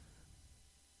schedules.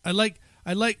 I like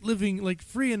living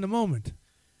free in the moment,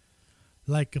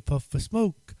 like a puff of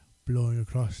smoke blowing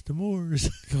across the moors.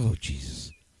 Oh,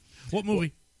 Jesus! What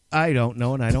movie? I don't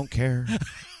know, and I don't care.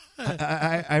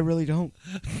 I really don't.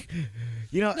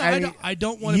 I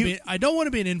don't want to be. I don't want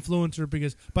to be an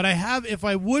influencer but I have. If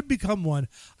I would become one,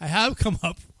 I have come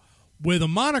up with a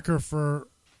moniker for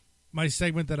my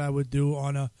segment that I would do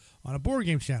on a board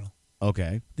game channel.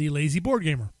 Okay, the Lazy Board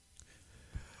Gamer.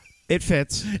 It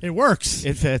fits. It works.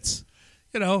 It fits.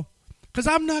 Because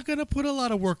I'm not going to put a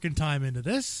lot of work and time into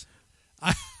this.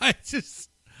 I just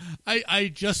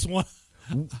want.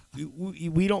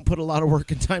 We don't put a lot of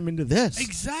work and time into this.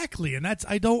 Exactly, and that's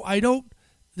I don't.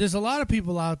 There's a lot of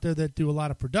people out there that do a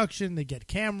lot of production. They get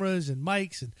cameras and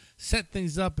mics and set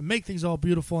things up and make things all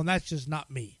beautiful, and that's just not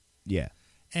me. Yeah.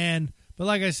 But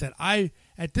like I said,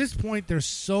 at this point there's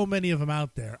so many of them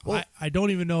out there. Well, I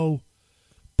don't even know.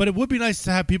 But it would be nice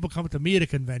to have people come to me at a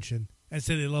convention and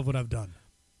say they love what I've done.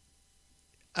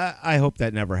 I hope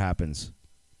that never happens.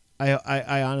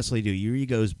 I honestly do. Your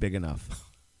ego's big enough.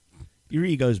 Your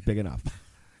ego's big enough.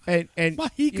 And my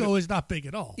ego is not big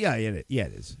at all. Yeah, it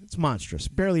is. It's monstrous.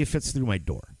 Barely fits through my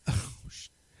door.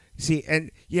 See,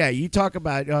 and yeah, you talk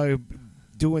about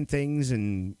doing things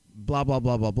and blah blah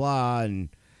blah blah blah, and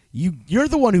you're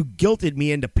the one who guilted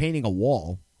me into painting a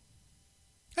wall.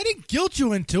 I didn't guilt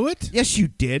you into it. Yes, you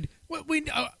did.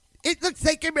 It looks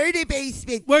like a murder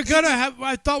basement. We're gonna have.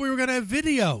 I thought we were gonna have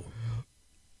video.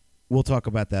 We'll talk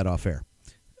about that off air.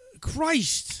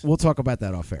 Christ. We'll talk about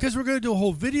that off air. Because we're going to do a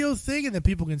whole video thing, and then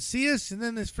people can see us, and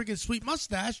then this freaking sweet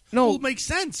mustache will make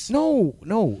sense. No.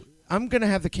 I'm going to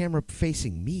have the camera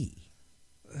facing me.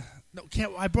 No,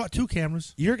 can't. I brought 2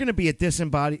 cameras. You're going to be a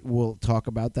disembodied. We'll talk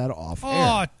about that off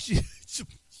Oh, air.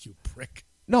 you prick.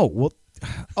 No, well,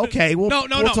 okay. We'll, No,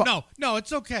 we'll talk- no.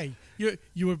 It's okay.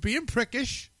 You were being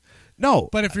prickish, No,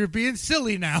 but if you're being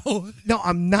silly now, no,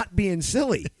 I'm not being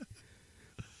silly.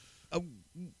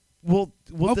 We'll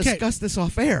Okay. discuss this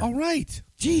off air. all right.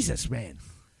 Jesus, man.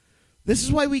 This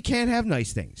is why we can't have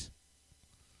nice things.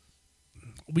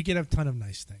 We can have a ton of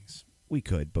nice things. We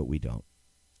could, but we don't.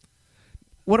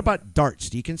 What about darts?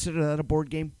 Do you consider that a board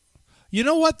game? You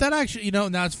know what? That actually,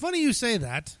 now it's funny you say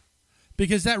that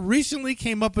because that recently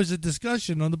came up as a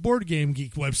discussion on the Board Game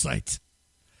Geek website.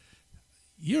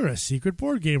 You're a secret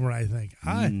board gamer, I think.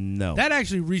 No. That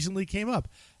actually recently came up.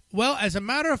 Well, as a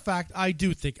matter of fact, I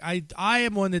do think I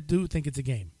am one that do think it's a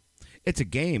game. It's a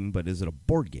game, but is it a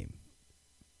board game?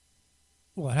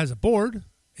 Well, it has a board,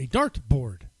 a dart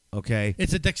board. Okay.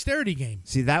 It's a dexterity game.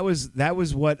 See, that was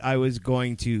what I was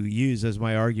going to use as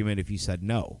my argument if you said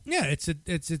no. Yeah, I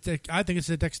think it's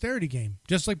a dexterity game,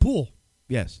 just like pool,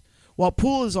 Yes. Well,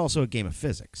 pool is also a game of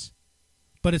physics.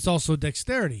 but it's also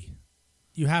dexterity.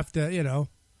 You have to,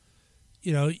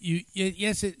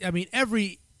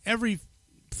 every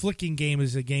flicking game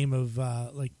is a game of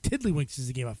like Tiddlywinks is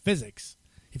a game of physics.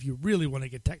 If you really want to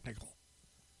get technical,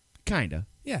 Kinda.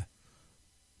 yeah.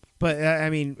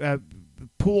 But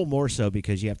pool more so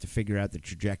because you have to figure out the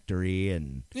trajectory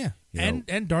and Yeah, You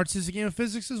and darts is a game of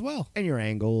physics as well. your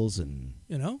angles and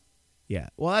yeah.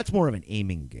 Well, that's more of an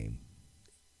aiming game.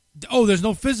 Oh, there's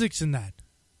no physics in that.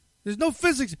 There's no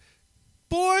physics.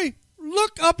 Boy,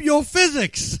 look up your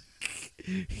physics.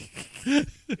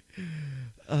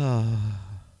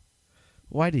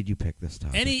 Why did you pick this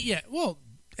topic? Well,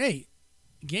 hey,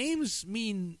 games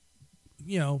mean,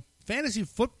 fantasy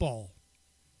football.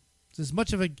 It's as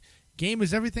much of a game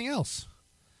as everything else.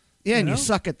 Yeah, and you you know?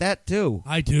 suck at that too.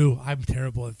 I do. I'm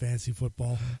terrible at fantasy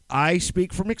football. I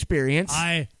speak from experience.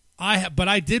 But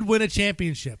I did win a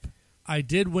championship. I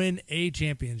did win a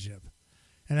championship.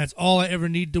 And that's all I ever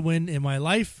need to win in my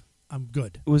life. I'm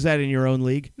good. Was that in your own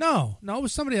league? No, it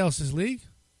was somebody else's league.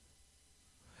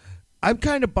 I'm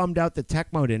kind of bummed out that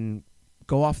Tecmo didn't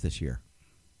go off this year.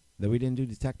 That we didn't do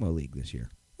the Tecmo League this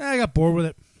year. I got bored with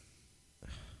it.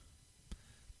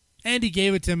 Andy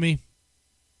gave it to me.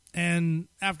 And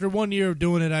after 1 year of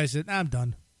doing it, I said, I'm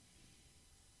done.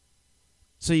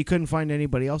 So you couldn't find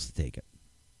anybody else to take it?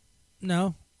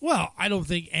 No. Well, I don't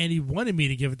think Andy wanted me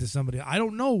to give it to somebody. I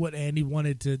don't know what Andy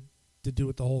wanted to do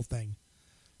with the whole thing.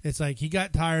 It's like he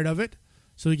got tired of it,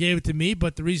 so he gave it to me.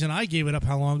 But the reason I gave it up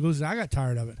how long ago is I got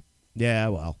tired of it. Yeah,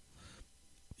 well.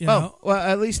 You know? Well,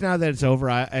 at least now that it's over,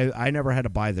 I never had to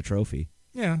buy the trophy.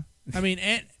 Yeah.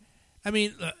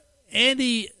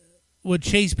 Andy would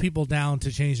chase people down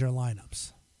to change their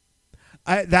lineups.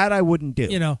 That I wouldn't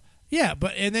do. Yeah,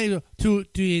 but and then to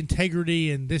the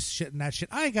integrity and this shit and that shit.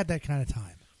 I ain't got that kind of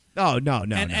time. Oh, no.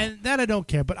 And that I don't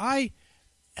care. But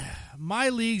my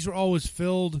leagues were always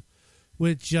filled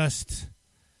with just.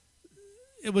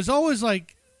 It was always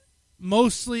like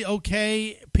mostly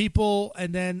okay people,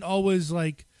 and then always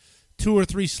like 2 or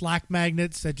 3 slack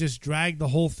magnets that just dragged the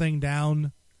whole thing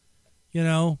down.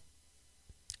 And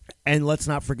let's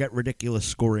not forget ridiculous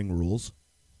scoring rules.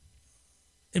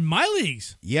 In my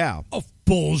leagues. Yeah. Oh,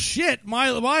 bullshit.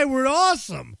 My were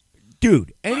awesome.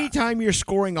 Dude, anytime you're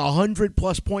scoring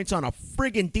 100-plus points on a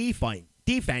friggin'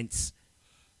 defense,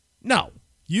 no.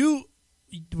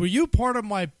 Were you part of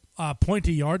my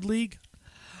point-a-yard league?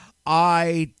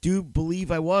 I do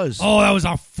believe I was. Oh, that was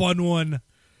a fun one.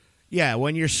 Yeah,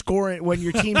 when your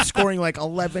team's scoring like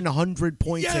 1,100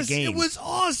 points a game. Yes, it was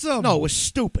awesome. No, it was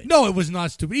stupid. No, it was not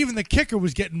stupid. Even the kicker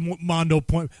was getting Mondo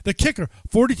point. The kicker,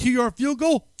 42-yard field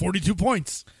goal, 42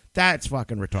 points. That's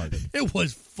fucking retarded. It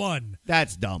was fun.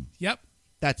 That's dumb. Yep.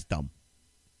 That's dumb.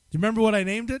 Do you remember what I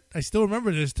named it? I still remember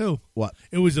this, too. What?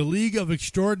 It was a league of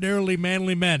extraordinarily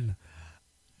manly men.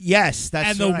 Yes,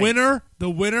 that's and right. the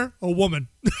winner, a woman.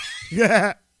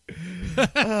 Yeah.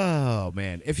 Oh,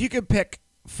 man. If you could pick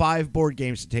 5 board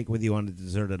games to take with you on a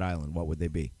deserted island, what would they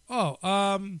be? Oh,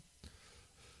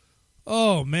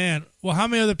 man. Well, how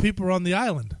many other people are on the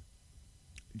island?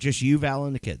 Just you, Val,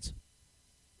 and the kids.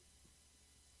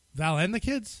 Val and the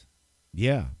kids?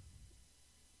 Yeah.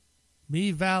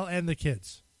 Me, Val, and the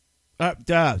kids.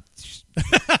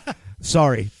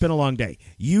 Sorry, been a long day.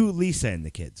 You, Lisa, and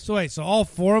the kids. So wait, so all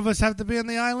 4 of us have to be on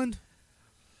the island?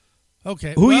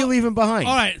 Okay. Who are you leaving behind?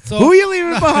 All right. So who are you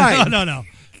leaving behind?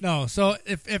 No. So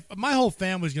if my whole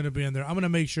family's going to be in there, I'm going to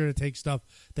make sure to take stuff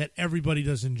that everybody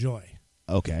does enjoy.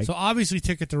 Okay. So obviously,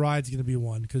 Ticket to Ride's going to be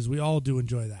one because we all do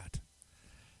enjoy that.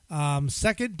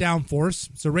 Second, Downforce.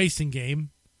 It's a racing game.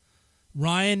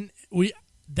 Ryan,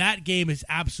 that game is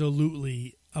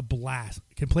absolutely a blast.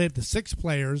 You can play up to 6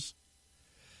 players.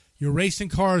 You're racing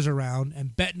cars around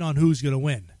and betting on who's going to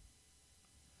win.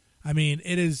 I mean,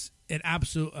 it is an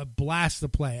absolute a blast to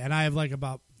play. And I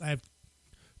have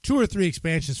 2 or 3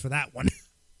 expansions for that one.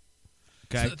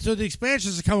 Okay. So the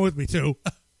expansions are coming with me too.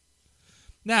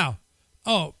 Now,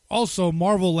 also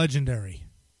Marvel Legendary.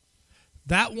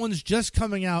 That one's just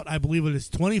coming out, I believe it is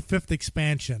 25th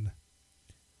expansion.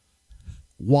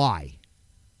 Why?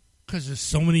 Because there's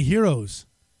so many heroes.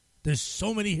 There's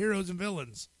so many heroes and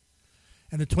villains.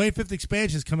 And the 25th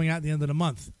expansion is coming out at the end of the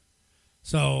month.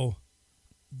 So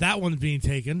that one's being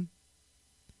taken.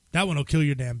 That one will kill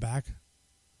your damn back.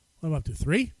 What am I up to?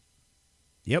 3?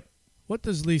 Yep. What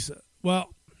does Lisa...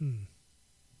 Well, I'm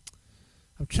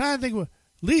trying to think.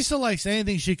 Lisa likes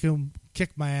anything she can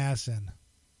kick my ass in.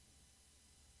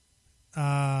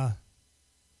 I'm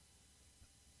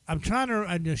trying to...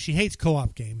 I know she hates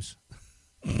co-op games.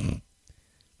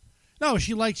 No,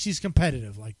 she's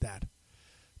competitive like that.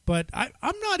 But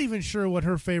I'm not even sure what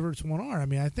her favorites one are. I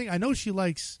mean, I know she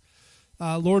likes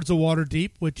Lords of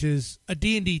Waterdeep, which is a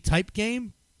D&D type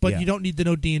game, but you don't need to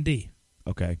know D&D.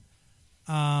 Okay.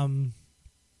 I'm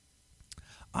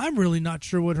really not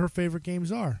sure what her favorite games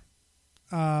are.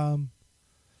 But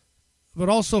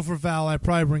also for Val, I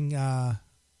probably bring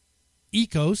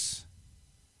Ecos,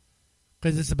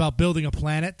 because it's about building a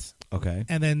planet. Okay.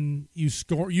 And then you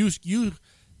score.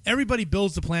 Everybody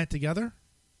builds the planet together,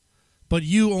 but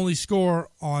you only score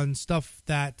on stuff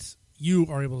that you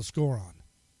are able to score on.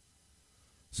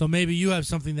 So maybe you have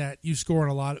something that you score on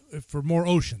a lot for more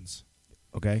oceans.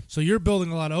 Okay. So you're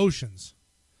building a lot of oceans.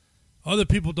 Other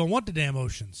people don't want the damn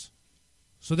oceans.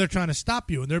 So they're trying to stop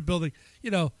you, and they're building,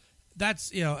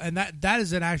 that's, and that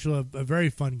is an actual, a very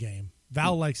fun game.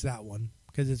 Val likes that one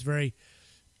because it's very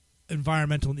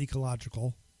environmental and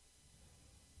ecological.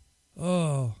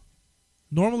 Oh,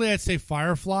 normally I'd say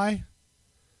Firefly.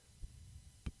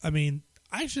 I mean,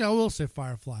 actually I will say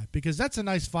Firefly because that's a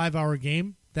nice 5-hour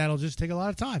game that'll just take a lot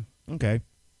of time. Okay.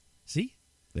 See?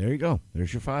 There you go.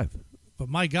 There's your 5. But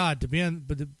my God, to be on,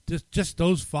 just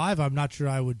those 5, I'm not sure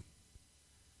I would.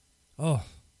 Oh,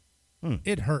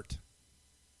 It hurt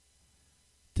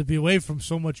to be away from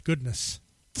so much goodness.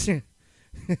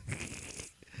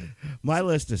 My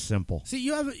list is simple. See,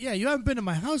 you haven't been to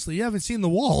my house. You haven't seen the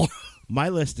wall. My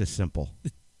list is simple.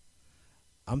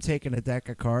 I'm taking a deck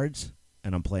of cards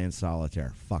and I'm playing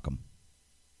solitaire. Fuck them.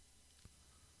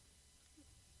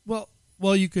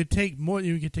 Well, you could take more.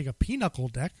 You could take a pinochle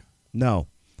deck. No,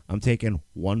 I'm taking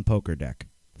one poker deck.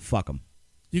 Fuck them.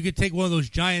 You could take one of those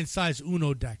giant-sized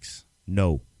Uno decks.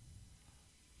 No.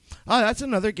 Oh, that's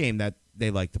another game that they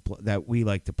like to that we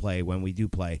like to play when we do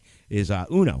play is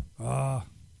Uno.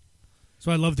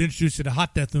 So I'd love to introduce you to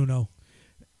Hot Death Uno.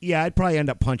 Yeah, I'd probably end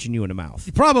up punching you in the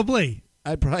mouth. Probably.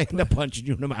 I'd probably end up punching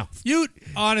you in the mouth. You'd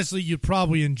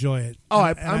probably enjoy it. Oh,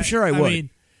 I'm sure I would. I mean,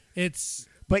 it's...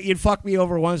 But you'd fuck me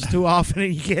over once too often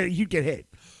and you'd get hit.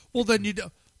 Well, then you do.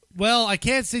 Well, I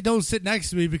can't say don't sit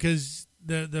next to me because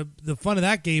the fun of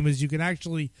that game is you can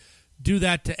actually do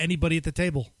that to anybody at the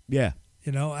table. Yeah.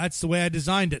 That's the way I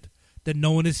designed it. That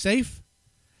no one is safe.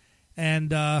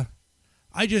 And I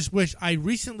just wish I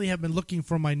recently have been looking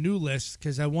for my new list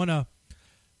because I want to.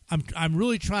 I'm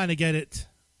really trying to get it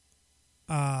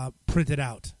printed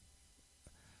out,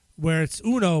 where it's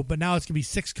Uno, but now it's gonna be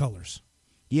 6 colors.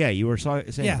 Yeah, you were saying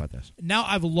about this. Now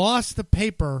I've lost the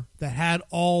paper that had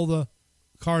all the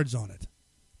cards on it.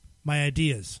 My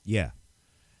ideas. Yeah.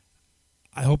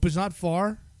 I hope it's not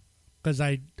far because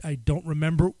I don't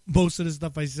remember most of the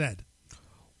stuff I said.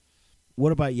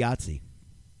 What about Yahtzee?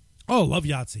 Oh, love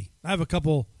Yahtzee. I have a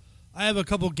couple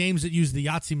games that use the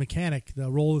Yahtzee mechanic.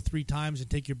 The roll it 3 times and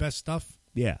take your best stuff.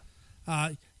 Yeah.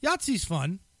 Yahtzee's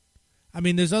fun. I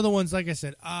mean, there's other ones, like I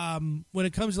said. When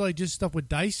it comes to like just stuff with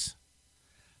dice,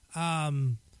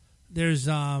 there's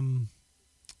some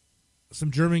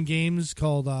German games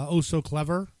called Oh So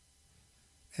Clever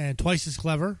and Twice as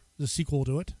Clever, the sequel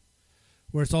to it,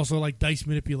 where it's also like dice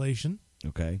manipulation.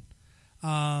 Okay.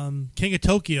 King of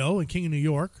Tokyo and King of New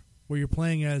York, where you're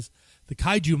playing as the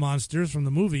kaiju monsters from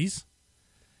the movies,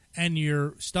 and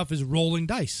your stuff is rolling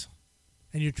dice,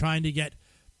 and you're trying to get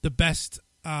the best,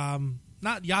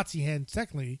 not Yahtzee hands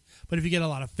technically, but if you get a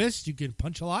lot of fists, you can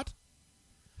punch a lot.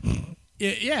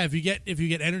 Yeah, if you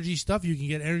get energy stuff, you can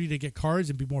get energy to get cards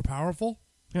and be more powerful.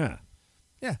 Yeah.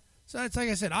 Yeah. So it's like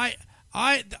I said,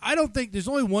 I don't think there's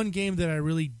only one game that I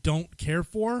really don't care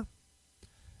for.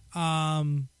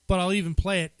 But I'll even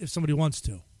play it if somebody wants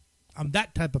to. I'm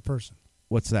that type of person.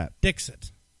 What's that?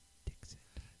 Dixit.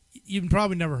 You've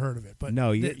probably never heard of it, but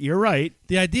no, you're right.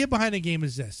 The idea behind the game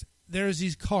is this: there's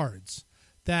these cards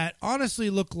that honestly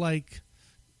look like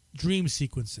dream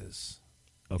sequences.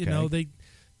 Okay. You know,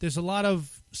 there's a lot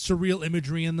of surreal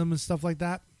imagery in them and stuff like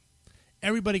that.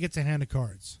 Everybody gets a hand of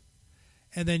cards.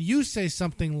 And then you say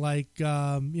something like,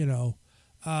 Monty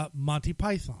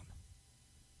Python.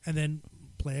 And then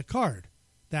play a card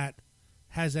that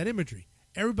has that imagery.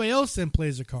 Everybody else then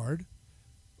plays a card,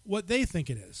 what they think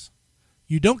it is.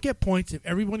 You don't get points if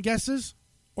everyone guesses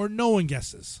or no one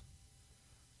guesses.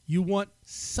 You want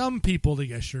some people to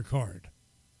guess your card.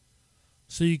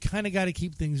 So you kind of got to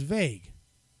keep things vague.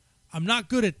 I'm not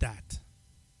good at that.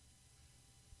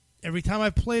 Every time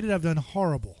I've played it, I've done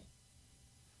horrible.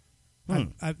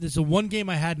 There's a one game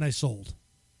I had and I sold.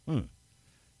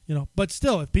 But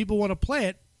still, if people want to play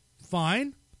it,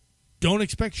 fine. Don't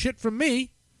expect shit from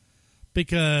me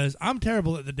because I'm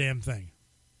terrible at the damn thing.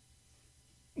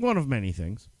 One of many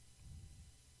things.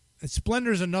 And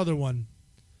Splendor's another one.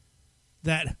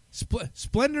 That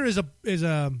Splendor is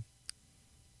a.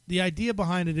 The idea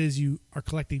behind it is you are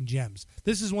collecting gems.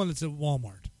 This is one that's at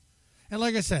Walmart, and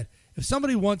like I said, if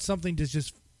somebody wants something that's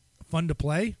just fun to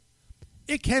play,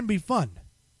 it can be fun.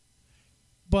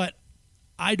 But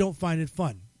I don't find it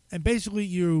fun. And basically,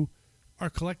 you are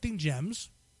collecting gems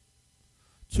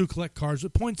to collect cards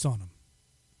with points on them.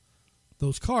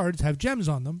 Those cards have gems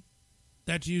on them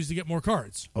that you use to get more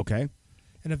cards. Okay.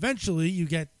 And eventually, you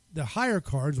get the higher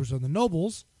cards, which are the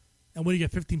nobles, and when you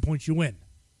get 15 points, you win.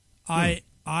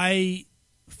 I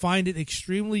find it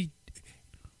extremely...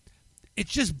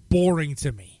 It's just boring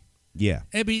to me. Yeah.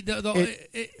 I mean,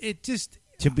 it just...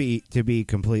 To be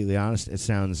completely honest, it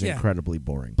sounds incredibly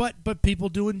boring. But people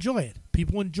do enjoy it.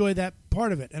 People enjoy that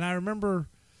part of it. And I remember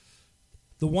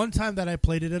the one time that I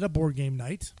played it at a board game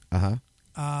night. I'll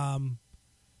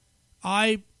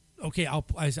play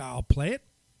it.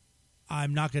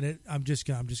 I'm just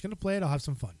gonna play it. I'll have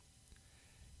some fun.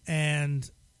 And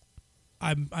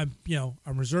I'm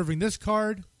reserving this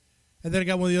card, and then I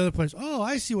got one of the other players. Oh,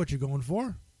 I see what you're going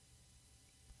for.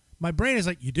 My brain is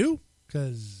like, you do?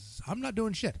 Because I'm not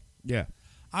doing shit. Yeah.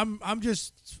 I'm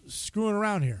just screwing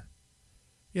around here,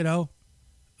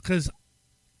 because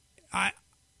I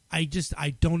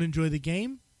don't enjoy the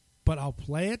game, but I'll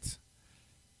play it.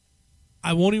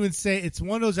 I won't even say it's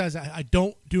one of those as I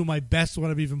don't do my best when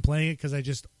I'm even playing it because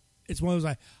it's one of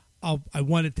those I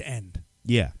want it to end.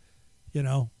 Yeah.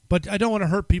 But I don't want to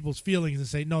hurt people's feelings and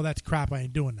say, no, that's crap. I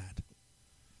ain't doing that.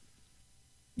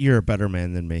 You're a better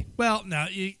man than me. Well, now,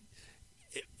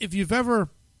 if you've ever...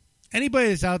 Anybody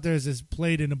that's out there that's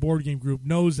played in a board game group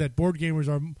knows that board gamers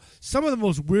are some of the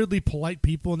most weirdly polite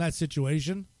people in that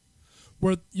situation,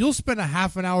 where you'll spend a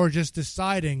half an hour just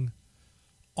deciding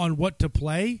on what to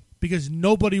play because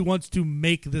nobody wants to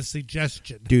make the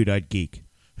suggestion. Dude, I'd geek.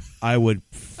 I would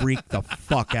freak the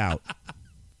fuck out.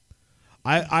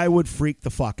 I would freak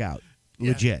the fuck out.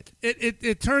 Legit.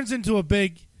 It turns into a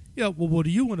big... well, what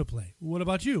do you want to play? What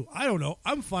about you? I don't know.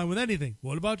 I'm fine with anything.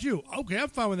 What about you? Okay, I'm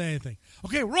fine with anything.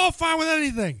 Okay, we're all fine with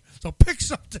anything. So pick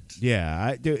something.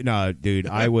 Yeah, dude,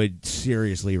 I would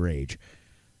seriously rage.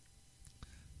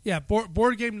 Yeah,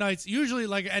 board game nights usually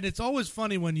and it's always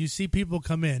funny when you see people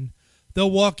come in. They'll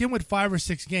walk in with 5 or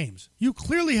 6 games. You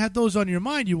clearly had those on your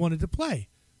mind you wanted to play.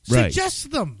 Right.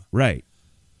 Suggest them. Right.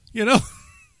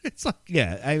 It's like...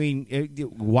 Yeah, I mean,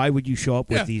 why would you show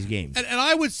up with these games? And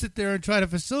I would sit there and try to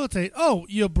facilitate. Oh,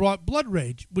 you brought Blood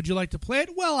Rage. Would you like to play it?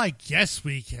 Well, I guess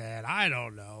we can. I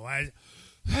don't know.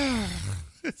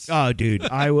 Oh, dude,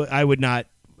 I would not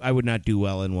do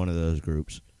well in one of those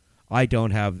groups. I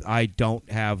don't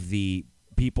have the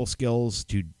people skills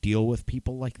to deal with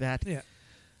people like that. Yeah.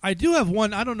 I do have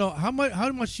one. I don't know how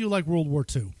much do you like World War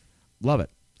II? Love it.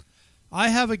 I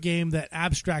have a game that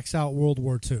abstracts out World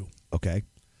War II. Okay.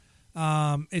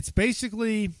 It's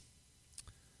basically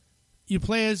you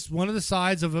play as one of the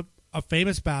sides of a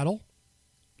famous battle,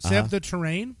 set up the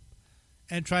terrain,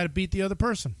 and try to beat the other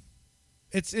person.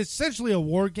 It's essentially a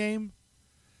war game.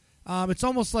 It's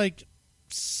almost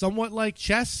somewhat like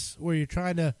chess, where you're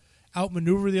trying to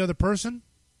outmaneuver the other person.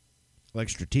 Like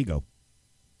Stratego.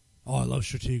 Oh, I love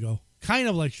Stratego. Kind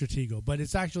of like Stratego, but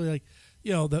it's actually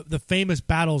the famous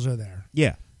battles are there.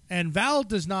 Yeah. And Val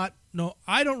does not know.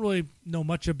 I don't really know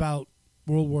much about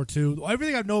World War II.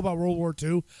 Everything I know about World War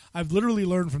II, I've literally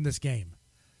learned from this game.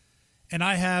 And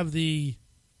I have the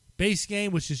base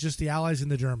game, which is just the Allies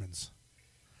and the Germans.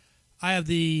 I have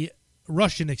the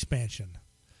Russian expansion,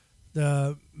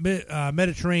 the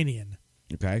Mediterranean,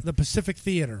 the Pacific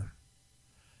Theater,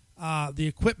 the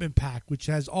equipment pack, which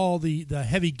has all the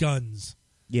heavy guns.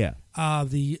 Yeah.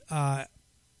 The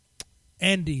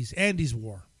Andes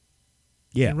War.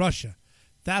 Yeah. In Russia.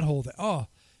 That whole thing. Oh,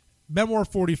 Memoir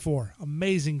 44.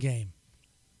 Amazing game.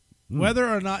 Whether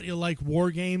or not you like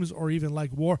war games or even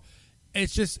like war,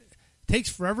 it's just takes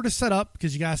forever to set up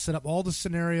because you got to set up all the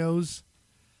scenarios.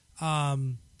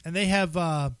 And they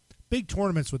have big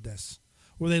tournaments with this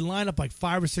where they line up like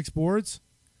 5 or 6 boards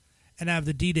and have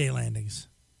the D-Day landings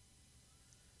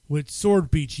with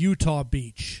Sword Beach, Utah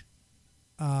Beach,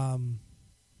 Omaha.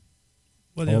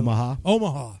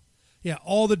 Omaha. Yeah,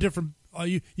 all the different.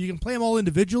 You can play them all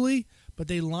individually, but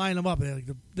they line them up. Like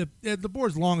the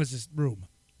board's long as this room.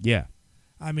 Yeah.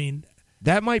 I mean,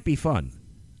 That might be fun.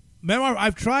 Memoir.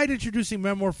 I've tried introducing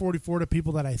Memoir 44 to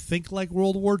people that I think like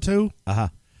World War II. Uh-huh.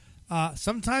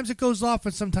 Sometimes it goes off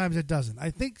and sometimes it doesn't.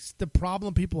 I think the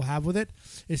problem people have with it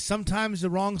is sometimes the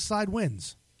wrong side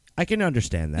wins. I can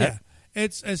understand that. Yeah,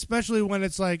 it's especially when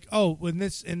it's like, oh, in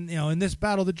this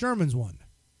battle the Germans won,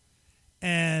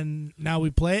 and now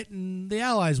we play it and the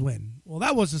Allies win. Well,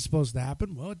 that wasn't supposed to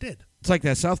happen. Well, it did. It's like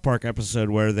that South Park episode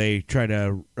where they try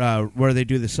to where they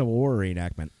do the Civil War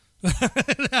reenactment.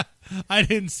 I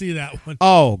didn't see that one.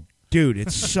 Oh, dude,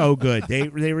 it's so good. They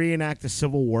reenact the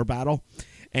Civil War battle,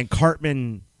 and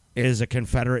Cartman is a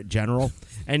Confederate general,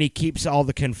 and he keeps all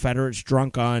the Confederates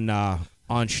drunk on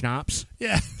schnapps.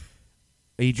 Yeah.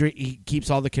 He keeps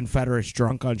all the Confederates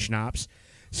drunk on schnapps,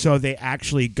 so they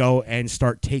actually go and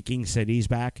start taking cities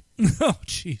back. Oh,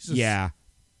 Jesus. Yeah,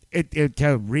 it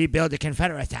to rebuild the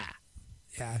Confederates.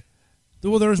 Yeah.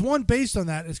 Well, there's one based on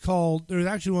that. There's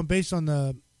actually one based on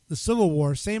the Civil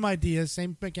War. Same idea,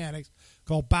 same mechanics,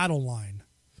 called Battle Line.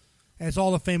 And it's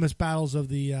all the famous battles of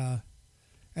the... and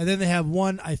then they have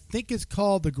one, I think it's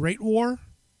called the Great War.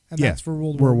 And that's for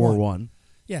World War One.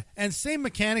 Yeah, and same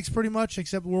mechanics pretty much,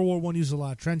 except World War I used a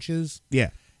lot of trenches.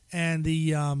 Yeah. And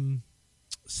the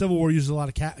Civil War used a lot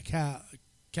of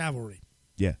cavalry.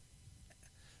 Yeah.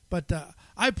 But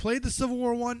I played the Civil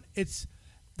War one. It's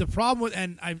the problem with,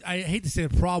 and I hate to say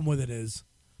the problem with it is,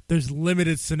 there's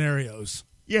limited scenarios.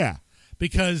 Yeah.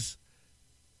 Because,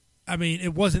 I mean,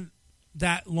 it wasn't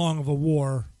that long of a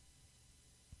war,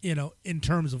 in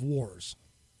terms of wars.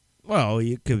 Well,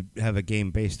 you could have a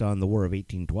game based on the War of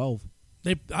 1812.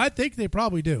 I think they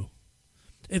probably do.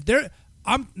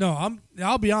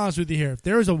 I'll be honest with you here. If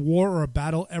there is a war or a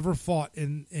battle ever fought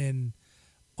on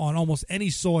almost any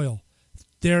soil,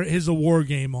 there is a war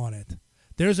game on it.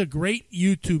 There's a great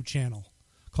YouTube channel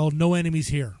called No Enemies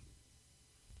Here.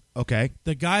 Okay.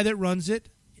 The guy that runs it,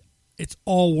 it's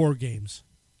all war games.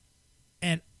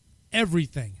 And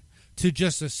everything. To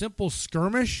just a simple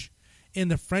skirmish in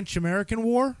the French-American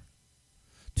War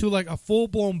to like a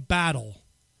full-blown battle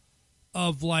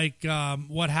of like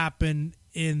what happened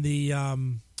in the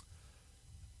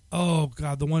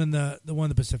the one in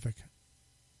the Pacific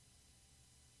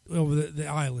over the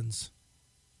islands.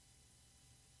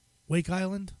 Wake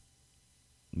Island?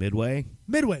 Midway?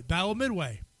 Battle of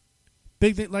Midway.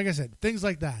 Big thing, like I said, things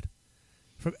like that.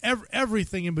 From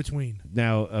everything in between.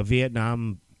 Now, a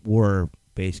Vietnam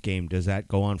War-based game, does that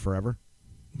go on forever?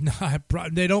 No,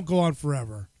 they don't go on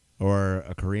forever. Or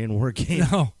a Korean War game?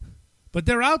 No. But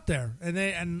they're out there.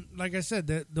 And like I said,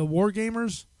 the war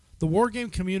gamers, the war game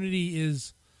community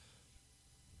is...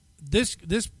 This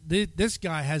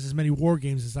guy has as many war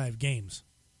games as I have games.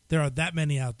 There are that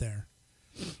many out there.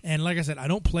 And like I said, I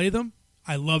don't play them.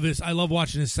 I love this. I love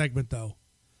watching this segment, though.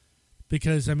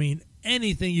 Because, I mean,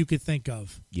 anything you could think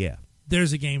of, Yeah.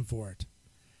 there's a game for it.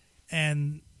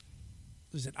 And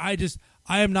listen, I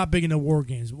am not big into war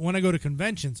games. But when I go to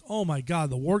conventions, oh my God,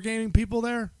 the wargaming people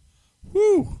there,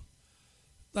 whoo!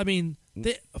 I mean,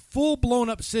 they full blown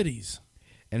up cities.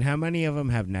 And how many of them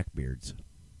have neckbeards?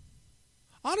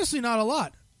 Honestly, not a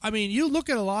lot. I mean, you look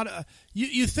at a lot of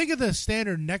you think of the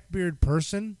standard neckbeard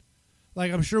person,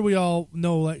 like I'm sure we all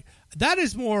know, like that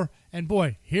is more. And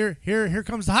boy, here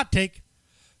comes the hot take.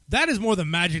 That is more the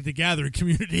Magic the Gathering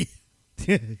community.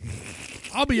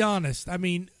 I'll be honest. I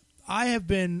mean, I have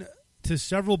been to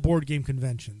several board game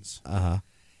conventions,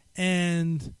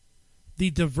 and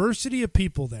the diversity of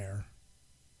people there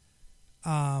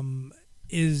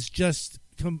is just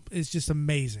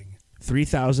amazing.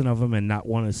 3,000 of them, and not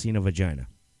one has seen a vagina.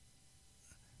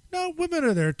 No, women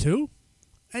are there too,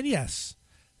 and yes,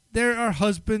 there are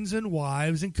husbands and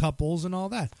wives and couples and all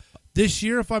that. This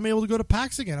year, if I'm able to go to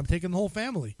PAX again, I'm taking the whole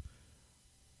family.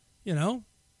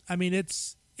 I mean,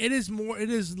 it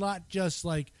is not just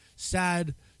like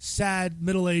sad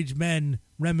middle-aged men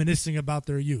reminiscing about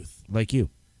their youth. Like you.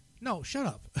 No, shut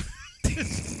up.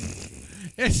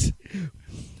 It's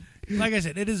like I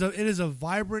said, it is a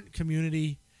vibrant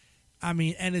community. I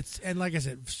mean, and like I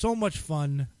said, so much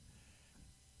fun.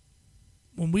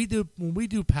 When we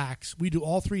do PAX, we do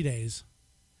all 3 days,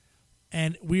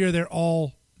 and we are there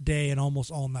all day and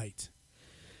almost all night.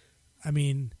 I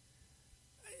mean,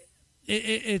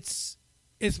 it's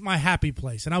my happy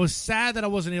place, and I was sad that I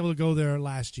wasn't able to go there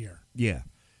last year. Yeah.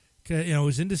 'Cause, it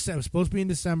was in December. It was supposed to be in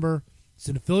December. It's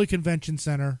in the Philly Convention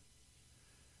Center.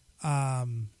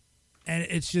 And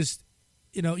it's just,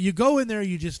 you go in there,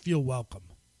 you just feel welcome.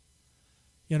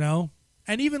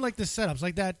 And even like the setups,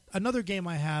 like that. Another game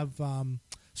I have,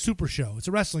 Super Show. It's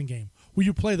a wrestling game where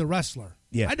you play the wrestler.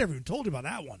 Yeah. I never even told you about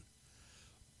that one.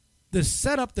 The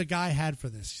setup the guy had for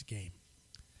this game,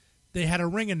 they had a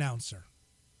ring announcer,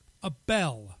 a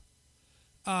bell,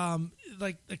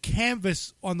 like a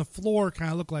canvas on the floor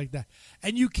kind of looked like that.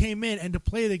 And you came in, and to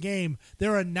play the game,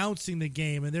 they're announcing the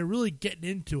game, and they're really getting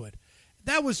into it.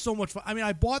 That was so much fun. I mean,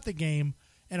 I bought the game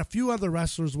and a few other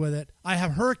wrestlers with it. I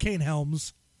have Hurricane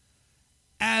Helms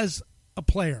as a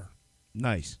player.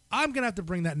 Nice. I'm going to have to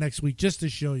bring that next week just to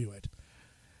show you it.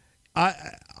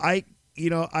 I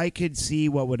could see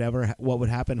what would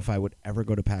happen if I would ever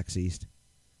go to PAX East.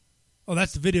 Oh,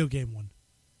 that's the video game one.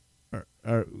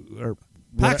 Or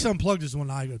PAX Unplugged is the one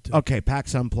I go to. Okay,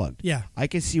 PAX Unplugged. Yeah. I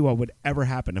could see what would ever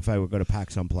happen if I would go to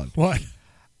PAX Unplugged. What?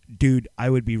 Dude, I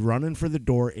would be running for the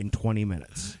door in 20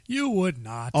 minutes. You would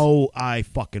not. Oh, I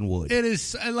fucking would. It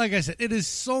is, like I said, it is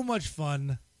so much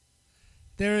fun.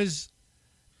 There's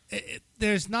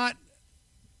not,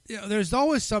 there's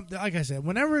always something, like I said,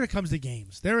 whenever it comes to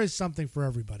games, there is something for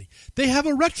everybody. They have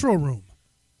a retro room.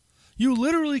 You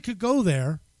literally could go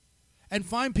there and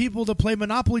find people to play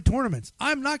Monopoly tournaments.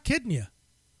 I'm not kidding you.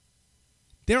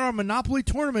 There are Monopoly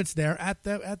tournaments there at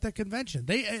the convention.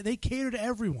 They cater to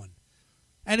everyone.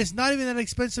 And it's not even that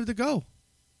expensive to go.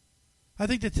 I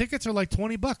think the tickets are like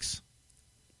 $20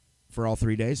 for all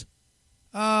 3 days.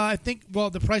 I think. Well,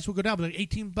 the price will go down, but like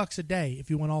 $18 a day if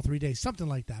you went all 3 days, something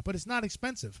like that. But it's not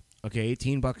expensive. Okay,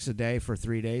 $18 a day for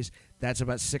 3 days. That's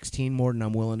about $16 more than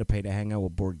I'm willing to pay to hang out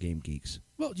with Board Game Geeks.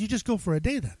 Well, you just go for a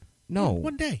day then. No,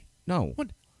 one day. No,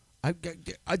 one.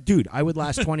 Dude, I would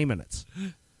last 20 minutes.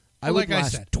 I would like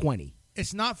last I said, 20.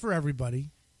 It's not for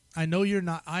everybody. I know you're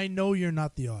not. I know you're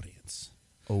not the audience.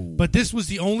 Oh. But this was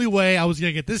the only way I was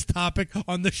going to get this topic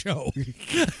on the show.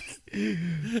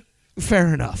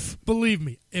 Fair enough. Believe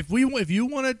me, if you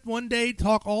want to one day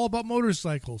talk all about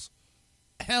motorcycles,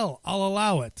 hell, I'll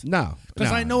allow it. No.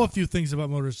 Because I know a few things about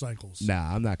motorcycles.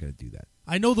 Nah, I'm not going to do that.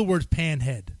 I know the words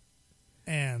panhead.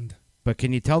 But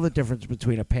can you tell the difference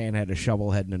between a panhead, a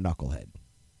shovelhead, and a knucklehead?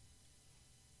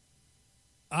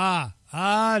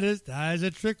 That is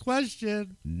a trick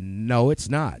question. No, it's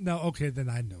not. No, okay, then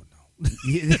I know.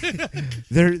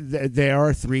 There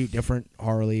are three different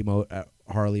Harley motors.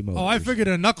 Oh, I figured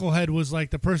a knucklehead was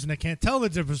like the person that can't tell the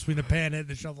difference between a panhead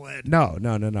and a shovelhead. No.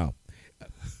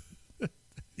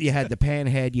 You had the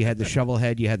panhead, you had the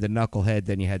shovelhead, you had the knucklehead,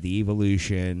 then you had the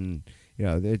evolution.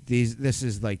 This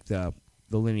is like the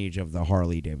lineage of the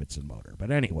Harley Davidson motor.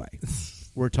 But anyway,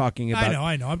 we're talking about.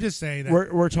 I know. I'm just saying that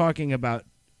we're talking about.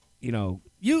 You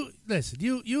listen.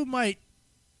 You might.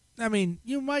 I mean,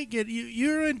 you might get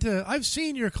you're into. I've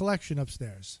seen your collection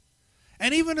upstairs,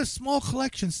 and even a small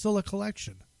collection's still a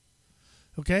collection.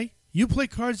 Okay, you play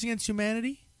Cards Against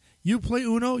Humanity, you play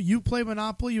Uno, you play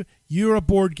Monopoly. You're a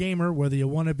board gamer, whether you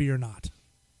want to be or not.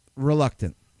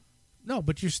 Reluctant. No,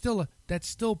 but you're still that's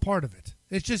still part of it.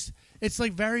 It's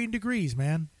like varying degrees,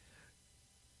 man.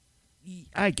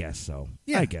 I guess so.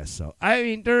 Yeah. I guess so. I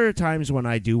mean, there are times when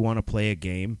I do want to play a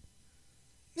game.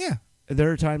 Yeah.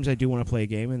 There are times I do want to play a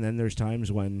game, and then there's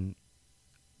times when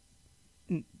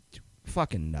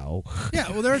fucking no.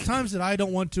 Yeah, well, there are times that I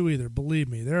don't want to either. Believe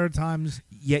me, there are times.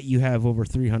 Yet you have over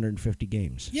 350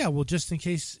 games. Yeah, well, just in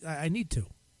case I need to.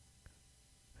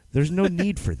 There's no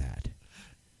need for that.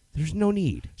 There's no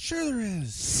need. Sure there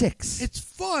is. 6. It's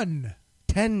fun.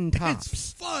 10 tops.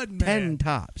 It's fun, man. 10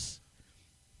 tops.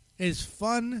 It's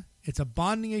fun. It's a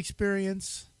bonding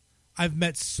experience. I've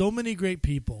met so many great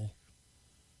people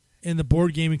in the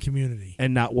board gaming community.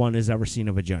 And not one has ever seen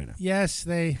a vagina. Yes,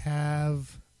 they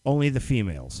have. Only the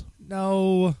females.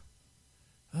 No.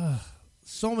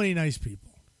 So many nice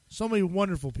people. So many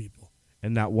wonderful people.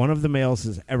 And not one of the males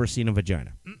has ever seen a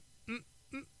vagina.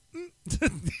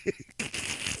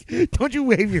 Don't you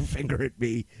wave your finger at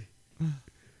me.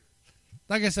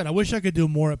 Like I said, I wish I could do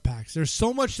more at PAX. There's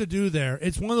so much to do there.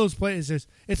 It's one of those places.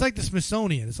 It's like the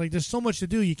Smithsonian. It's like there's so much to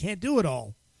do. You can't do it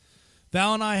all.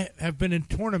 Val and I have been in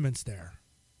tournaments there.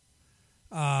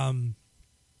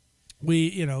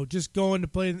 We, just going to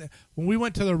play. When we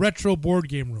went to the retro board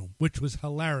game room, which was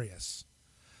hilarious,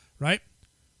 right?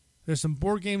 There's some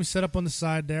board games set up on the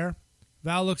side there.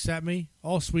 Val looks at me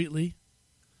all sweetly.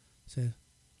 Says,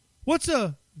 "What's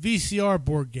a VCR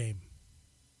board game?"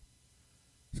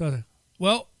 So,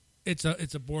 well, it's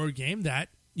a board game that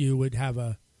you would have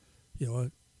a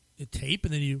a tape,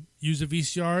 and then you use a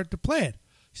VCR to play it.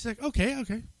 She's like,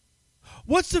 okay.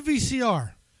 What's the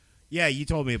VCR? Yeah, you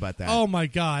told me about that. Oh, my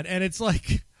God. And it's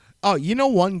like... Oh, you know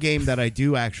one game that I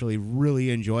do actually really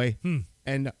enjoy,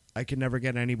 and I can never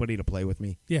get anybody to play with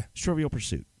me? Yeah. It's Trivial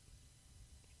Pursuit.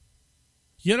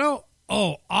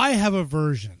 I have a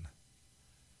version.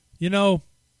 We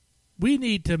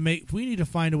need to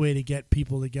find a way to get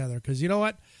people together, because you know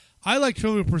what? I like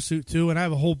Trivial Pursuit too, and I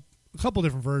have a couple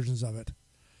different versions of it.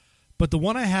 But the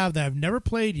one I have that I've never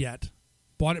played yet,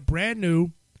 bought it brand new,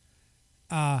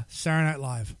 Saturday Night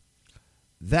Live.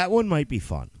 That one might be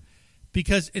fun.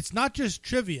 Because it's not just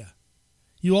trivia.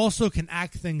 You also can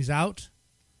act things out,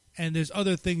 and there's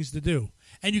other things to do.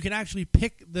 And you can actually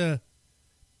pick the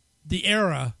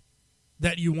era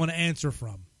that you want to answer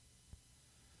from.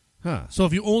 Huh. So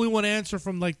if you only want to answer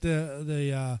from like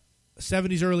the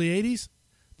 70s, early 80s,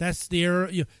 that's the era.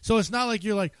 So it's not like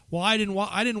you're like, well, I didn't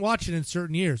watch it in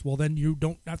certain years. Well, then you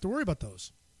don't have to worry about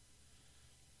those.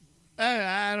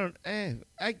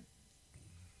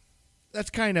 That's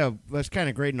kind of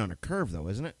grading on a curve, though,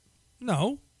 isn't it?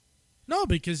 No,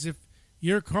 because if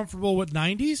you're comfortable with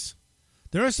 90s,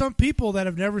 there are some people that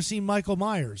have never seen Michael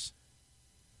Myers.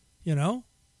 There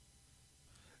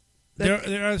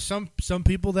are some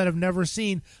people that have never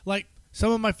seen, like,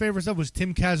 some of my favorite stuff was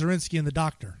Tim Kazurinsky and the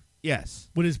Doctor. Yes.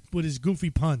 With his goofy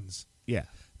puns. Yeah.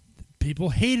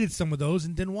 People hated some of those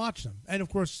and didn't watch them. And of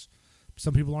course,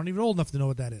 some people aren't even old enough to know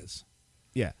what that is.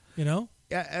 Yeah.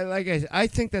 Yeah, like I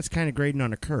think that's kind of grading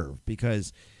on a curve,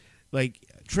 because, like,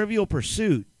 Trivial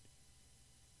Pursuit,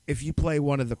 if you play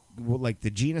one of the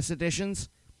Genus editions,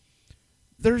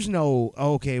 there's no,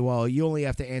 you only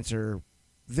have to answer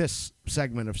this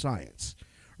segment of science,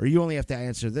 or you only have to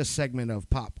answer this segment of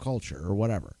pop culture, or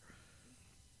whatever.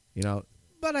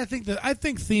 But I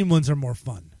think theme ones are more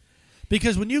fun,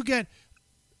 because when you get,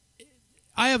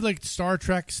 I have like Star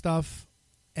Trek stuff,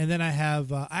 and then I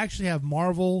actually have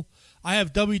Marvel. I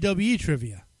have WWE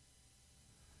trivia.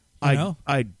 I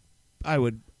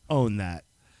would own that.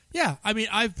 Yeah, I mean,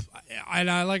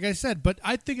 like I said, but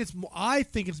I think it's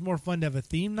more fun to have a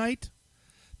theme night,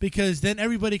 because then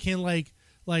everybody can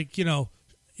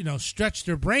stretch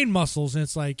their brain muscles, and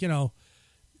it's like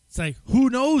who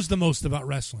knows the most about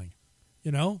wrestling?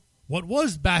 What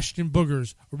was Bastion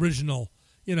Booger's original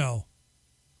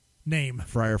name?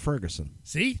 Friar Ferguson.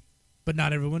 See, but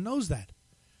not everyone knows that.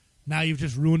 Now you've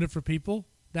just ruined it for people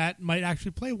that might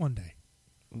actually play one day.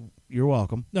 You're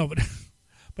welcome. No, but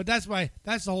that's the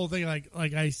whole thing. Like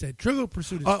I said, Trivial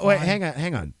Pursuit is fine. Wait,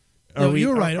 hang on.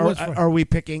 You're right. Are we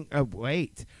picking?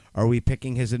 Are we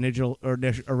picking his original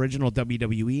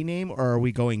WWE name, or are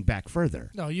we going back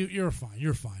further? No, you're fine.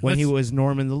 You're fine. When he was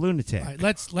Norman the Lunatic,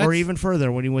 let's or even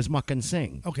further when he was Muck and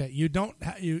Sing. Okay, you don't.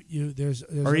 There's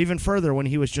or even further when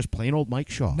he was just plain old Mike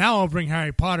Shaw. Now I'll bring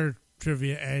Harry Potter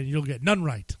trivia, and you'll get none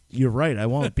right. You're right. I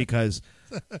won't, because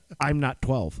I'm not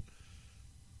 12,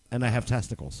 and I have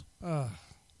testicles.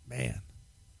 Man,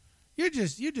 you're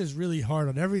just really hard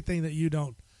on everything that you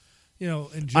don't,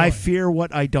 enjoy. I fear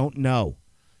what I don't know.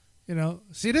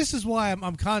 See, this is why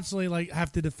I'm constantly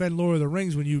have to defend Lord of the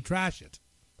Rings when you trash it.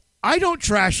 I don't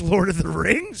trash Lord of the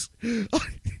Rings.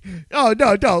 Oh,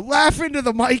 no. Laugh into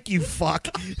the mic, you fuck.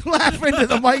 Laugh into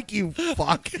the mic, you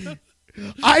fuck.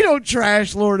 I don't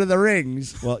trash Lord of the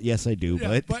Rings. Well, yes, I do,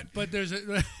 Yeah, but there's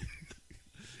a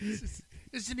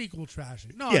it's an equal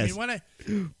trashing. No, yes. I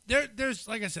mean there's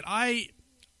like I said, I'm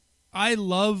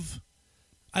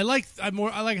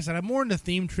more into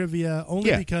theme trivia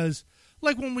only because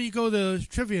like when we go to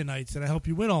trivia nights and I help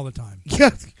you win all the time. Yeah,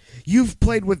 you've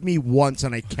played with me once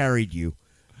and I carried you.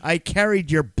 I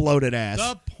carried your bloated ass.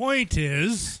 The point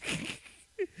is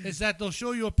that they'll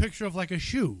show you a picture of like a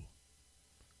shoe.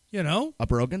 A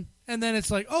Brogan? And then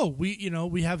it's like, oh,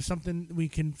 we have something, we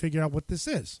can figure out what this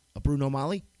is. A Bruno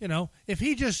Mali? If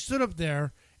he just stood up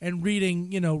there and reading,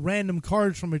 random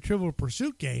cards from a Trivial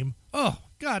Pursuit game, oh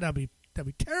God, that'd be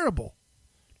terrible.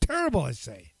 Terrible, I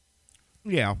say.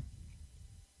 Yeah.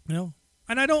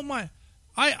 And I don't mind.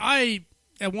 I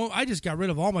just got rid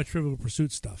of all my Trivial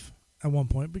Pursuit stuff at one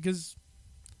point because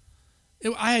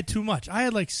I had too much. I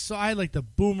had the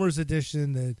Boomers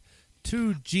edition, the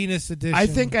 2 Genus edition. I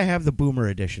think I have the Boomer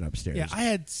edition upstairs. Yeah, I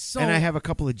had and I have a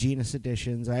couple of Genus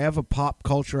editions. I have a pop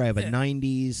culture. I have a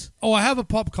 90s. Oh, I have a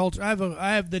pop culture. I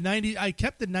have the 90s. I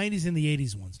kept the 90s and the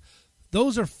 80s ones.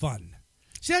 Those are fun.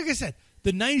 See, like I said,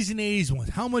 the 90s and 80s ones.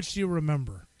 How much do you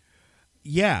remember?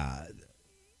 Yeah.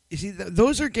 You see,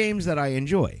 those are games that I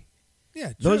enjoy.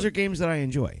 Yeah, those are games that I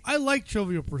enjoy. I like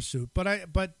Trivial Pursuit,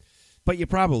 but you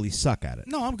probably suck at it.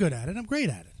 No, I'm good at it. I'm great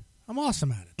at it. I'm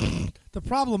awesome at it. The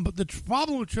problem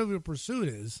with Trivial Pursuit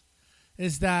is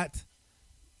is that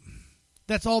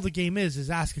that's all the game is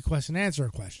ask a question, answer a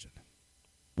question.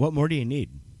 What more do you need?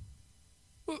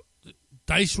 Well,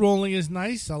 dice rolling is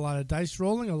nice. A lot of dice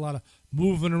rolling, a lot of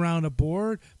moving around a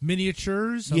board,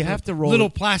 miniatures. You have to roll little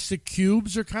plastic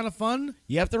cubes are kind of fun.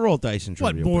 You have to roll dice in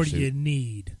What Trivial more Pursuit. do you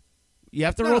need? You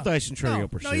have to roll dice in Trivial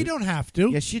Pursuit. No, you don't have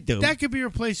to. Yes, you do. That could be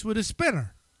replaced with a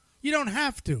spinner. You don't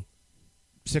have to.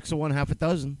 6 of one, half a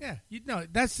dozen. Yeah,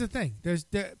 that's the thing.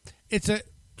 It's a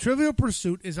Trivial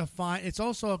Pursuit is a fine. It's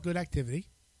also a good activity.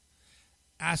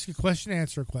 Ask a question,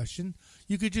 answer a question.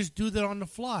 You could just do that on the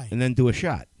fly. And then do a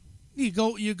shot. You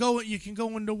can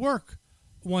go into work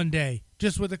one day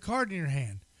just with a card in your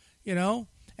hand,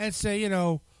 and say,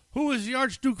 who is the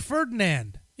Archduke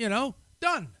Ferdinand?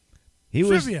 Done. He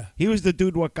Trivia. was the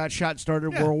dude what got shot and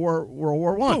started Yeah. World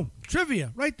War One. Boom.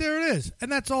 Trivia. Right there it is.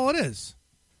 And that's all it is.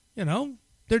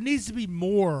 There needs to be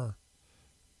more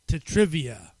to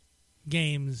trivia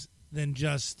games than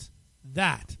just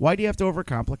that. Why do you have to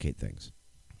overcomplicate things?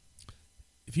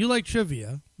 If you like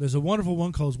trivia, there's a wonderful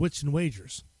one called Wits and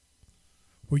Wagers,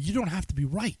 where you don't have to be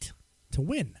right to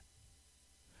win.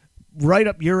 Right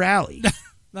up your alley.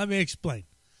 Let me explain.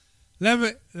 Let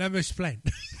me explain.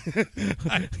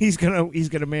 He's gonna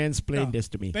mansplain No, this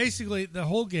to me. Basically, the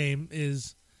whole game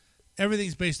is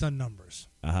everything's based on numbers.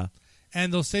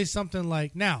 And they'll say something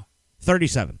like, now,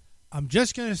 37. I'm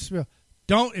just going to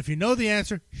don't, if you know the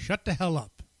answer, shut the hell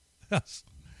up.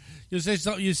 You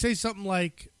say something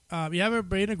like, you have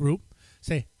everybody in a group,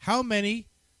 say, how many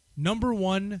number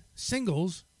one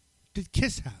singles did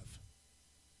Kiss have?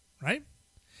 Right?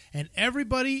 And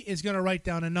everybody is going to write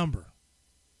down a number.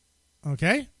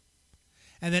 Okay?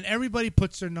 And then everybody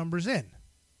puts their numbers in.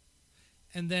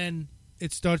 And then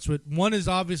it starts with 1 is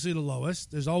obviously the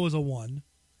lowest. There's always a 1.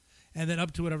 And then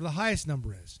up to whatever the highest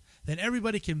number is. Then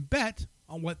everybody can bet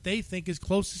on what they think is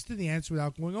closest to the answer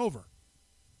without going over.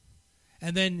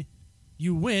 And then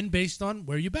you win based on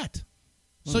where you bet.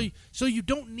 So you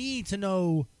don't need to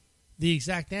know the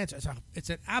exact answer. It's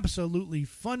an absolutely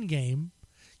fun game.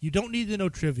 You don't need to know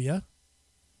trivia.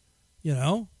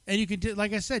 And you can do,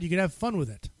 like I said, you can have fun with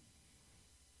it.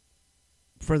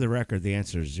 For the record, the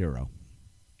answer is 0.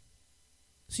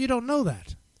 So you don't know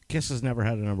that. Kiss has never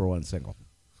had a number one single.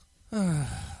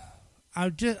 I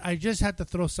just had to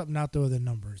throw something out there with a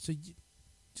number. So you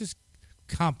just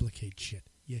complicate shit.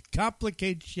 You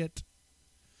complicate shit.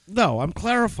 No, I'm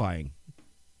clarifying.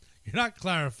 You're not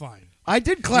clarifying. I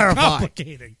did You're clarify.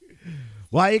 complicating.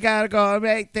 Why you gotta go and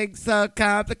make things so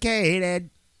complicated?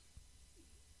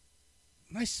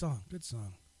 Nice song. Good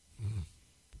song.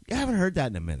 I haven't heard that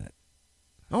in a minute.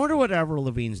 I wonder what Avril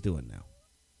Lavigne's doing now.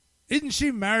 Isn't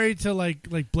she married to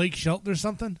like Blake Shelton or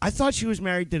something? I thought she was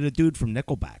married to the dude from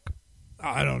Nickelback.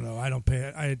 I don't know.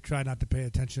 I try not to pay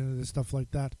attention to this stuff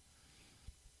like that.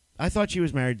 I thought she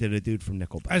was married to the dude from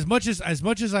Nickelback. As much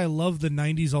as I love the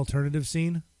 '90s alternative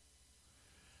scene,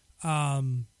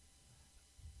 it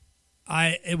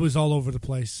was all over the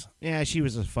place. Yeah, she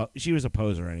was a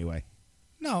poser anyway.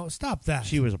 No, stop that.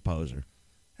 She was a poser.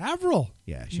 Avril.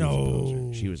 Yeah, she was a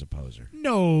poser. She was a poser.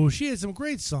 No, she had some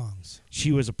great songs.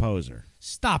 She was a poser.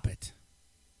 Stop it.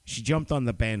 She jumped on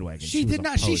the bandwagon. She was did a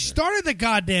not. She poser. started the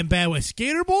goddamn bandwagon.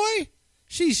 Skater Boy?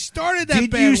 She started that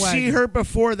Did bandwagon. you see her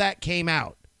before that came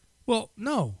out? Well,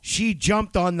 no. She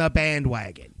jumped on the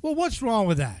bandwagon. Well, what's wrong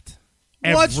with that?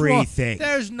 Everything.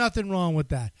 There's nothing wrong with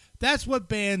that. That's what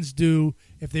bands do.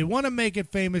 If they want to make it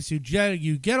famous, you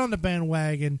get on the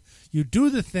bandwagon, you do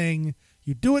the thing,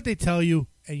 you do what they tell you,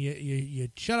 and you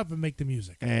shut up and make the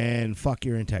music. And fuck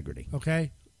your integrity.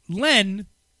 Okay? Len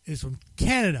is from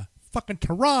Canada, fucking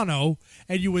Toronto,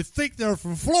 and you would think they're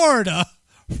from Florida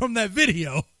from that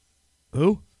video.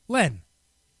 Who? Len.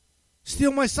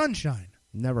 Steal My Sunshine.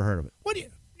 Never heard of it. What do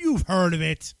you've heard of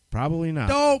it. Probably not.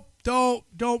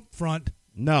 Don't front.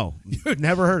 No.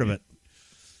 Never heard of it.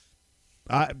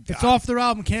 It's off their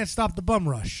album Can't Stop the Bum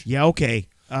Rush. Yeah, okay.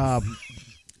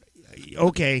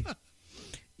 Okay.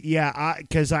 Yeah,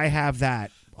 because I have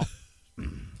that.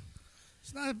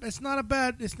 It's not a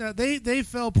bad. It's not. They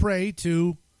fell prey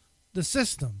to the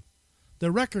system.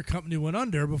 The record company went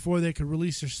under before they could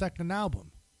release their second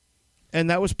album. And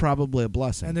that was probably a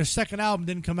blessing. And their second album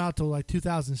didn't come out till like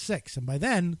 2006, and by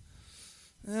then,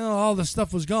 all the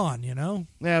stuff was gone. Yeah,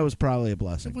 it was probably a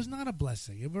blessing. It was not a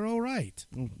blessing. It were all right.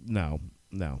 No.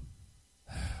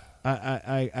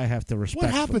 I have to respect.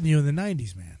 What happened to you in the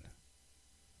 90s, man?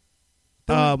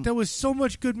 There was so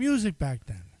much good music back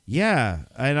then. Yeah,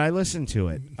 and I listened to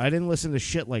it. I didn't listen to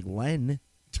shit like Len.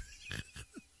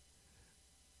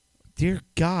 Dear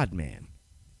God, man.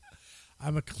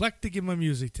 I'm eclectic in my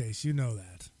music taste. You know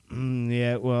that.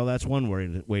 Yeah, well, that's one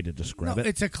way to describe No, it.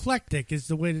 it's eclectic. Is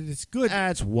the way that it's good.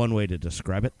 That's one way to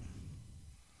describe it.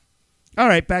 All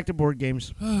right, back to board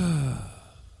games. Well,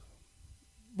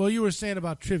 you were saying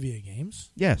about trivia games.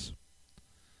 Yes.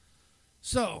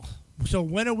 So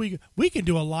when are we can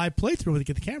do a live playthrough when we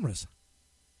get the cameras.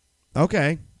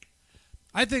 Okay.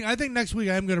 I think next week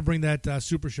I'm going to bring that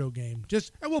Super Show game.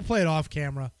 And we'll play it off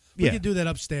camera. We Yeah. can do that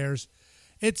upstairs.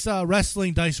 It's a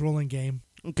wrestling dice rolling game.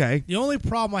 Okay. The only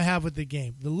problem I have with the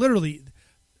game,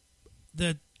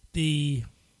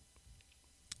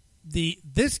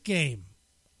 this game,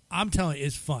 I'm telling you,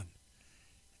 is fun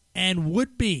and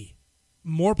would be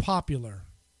more popular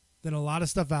than a lot of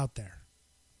stuff out there.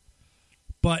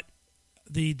 But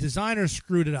the designers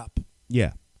screwed it up.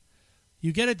 Yeah.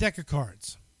 You get a deck of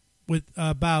cards with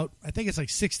about, I think it's like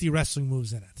 60 wrestling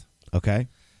moves in it, Okay.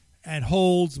 and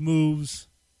holds, moves,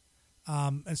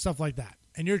 and stuff like that.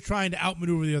 And you're trying to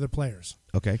outmaneuver the other players.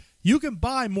 Okay. You can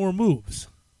buy more moves,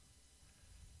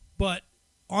 but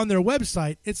on their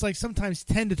website, it's like sometimes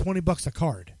 $10 to $20 a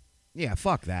card. Yeah,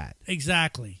 fuck that.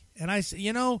 Exactly. And I say,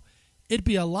 it'd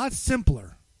be a lot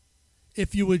simpler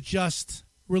if you would just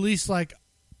release like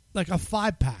a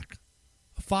 5-pack,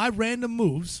 5 random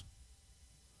moves,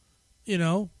 in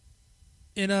a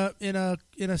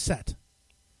set,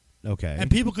 Okay.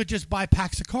 and people could just buy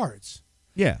packs of cards.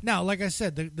 Yeah. Now, like I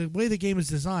said, the way the game is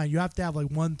designed, you have to have like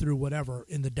 1 through whatever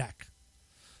in the deck,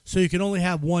 so you can only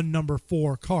have one number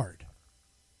 4 card.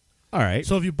 All right.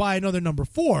 So if you buy another number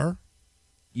 4,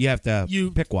 You have to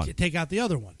you pick one. take out the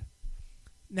other one.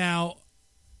 Now,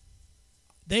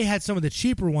 they had some of the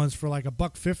cheaper ones for like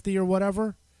 $1.50 or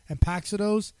whatever, and packs of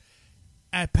those.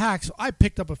 At PAX, I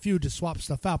picked up a few to swap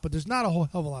stuff out, but there's not a whole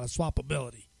hell of a lot of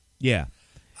swappability. Yeah.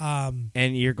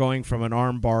 And you're going from an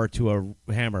arm bar to a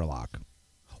hammer lock.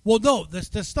 Well, no, this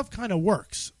stuff kind of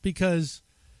works because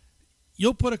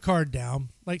you'll put a card down,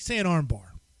 like say an arm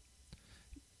bar.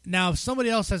 Now, if somebody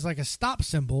else has like a stop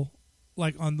symbol,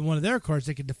 like on one of their cards,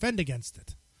 they can defend against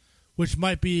it, which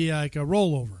might be like a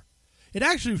rollover. It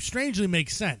actually strangely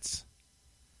makes sense.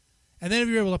 And then if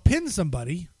you're able to pin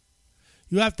somebody,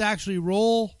 you have to actually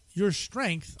roll your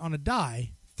strength on a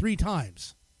die 3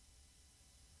 times.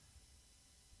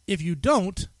 If you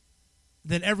don't,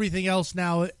 then everything else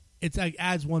now it's like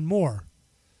adds 1 more.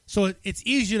 So it's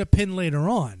easier to pin later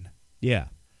on. Yeah.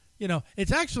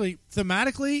 It's actually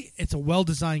thematically it's a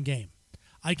well-designed game.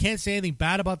 I can't say anything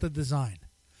bad about the design.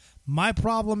 My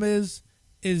problem is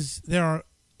there are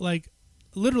like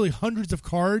literally hundreds of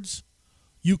cards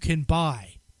you can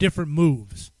buy, different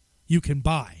moves you can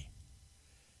buy.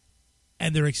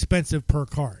 And they're expensive per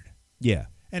card. Yeah.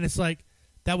 And it's like,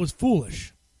 that was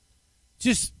foolish.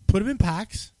 Just put them in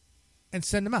packs and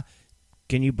send them out.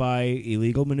 Can you buy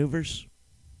illegal maneuvers?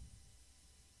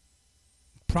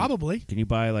 Probably. Can you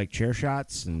buy like chair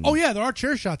shots and Oh, yeah, there are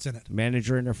chair shots in it.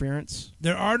 manager interference?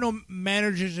 There are no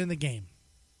managers in the game.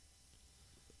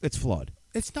 It's flawed.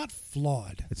 It's not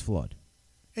flawed. It's flawed.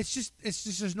 It's just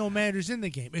there's no managers in the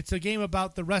game. It's a game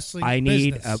about the wrestling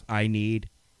business. business.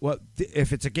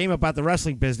 If it's a game about the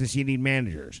wrestling business, you need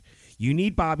managers. You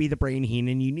need Bobby the Brain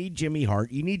Heenan. You need Jimmy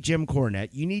Hart. You need Jim Cornette.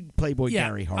 You need Playboy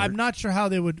Gary Hart. I'm not sure how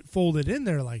they would fold it in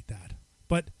there like that.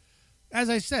 But as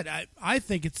I said, I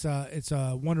think it's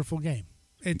a wonderful game.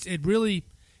 It really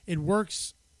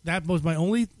works. That was my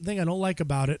only thing I don't like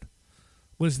about it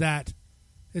was that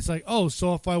it's like, oh,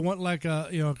 so if I want like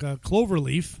a clover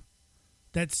leaf,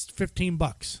 that's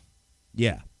 $15.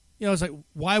 Yeah. It's like,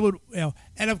 why would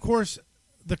and of course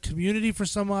the community, for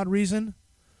some odd reason,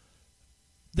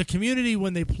 the community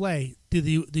when they play, they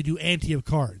do ante of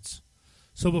cards.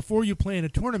 So before you play in a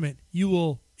tournament, you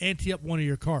will ante up one of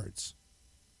your cards.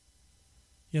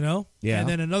 Yeah. And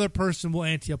then another person will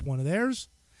ante up one of theirs,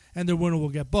 and the winner will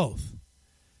get both.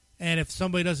 And if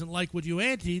somebody doesn't like what you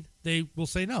anteed, they will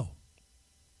say no.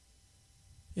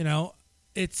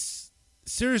 It's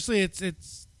seriously,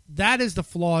 it's that is the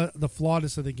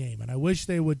flawedness of the game, and I wish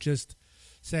they would just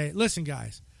say, "Listen,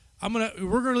 guys, we're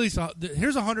gonna release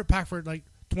here's 100 pack for like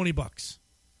 $20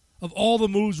 of all the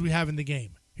moves we have in the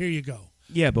game. Here you go.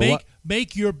 Yeah, but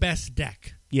make your best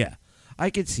deck." Yeah, I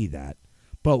could see that,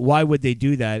 but why would they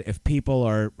do that if people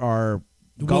are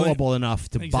gullible enough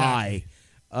to buy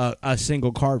a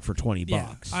single card for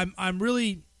 $20? I'm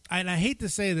really, and I hate to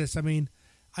say this. I mean,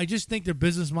 I just think their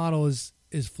business model is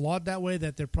flawed that way,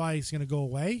 that they're probably going to go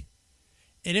away.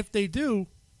 And if they do,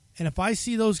 and if I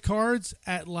see those cards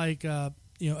at like a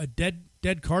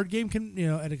dead card game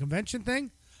at a convention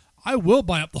thing, I will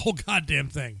buy up the whole goddamn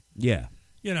thing. Yeah.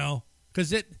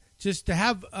 Because it just to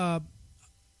have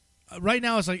right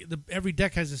now it's like every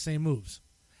deck has the same moves,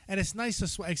 and it's nice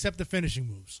to except the finishing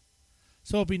moves.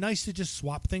 So it'd be nice to just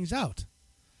swap things out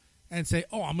and say,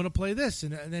 "Oh, I'm going to play this,"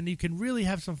 and then you can really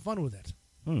have some fun with it.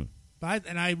 But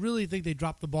I really think they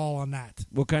dropped the ball on that.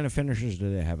 What kind of finishers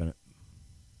do they have in it?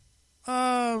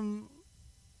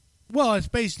 Well, it's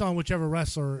based on whichever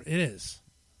wrestler it is.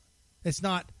 It's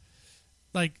not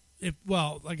like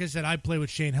like I said, I play with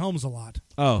Shane Helms a lot.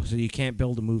 Oh, so you can't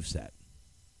build a moveset.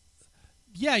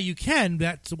 Yeah, you can.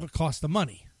 That's what costs the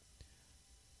money.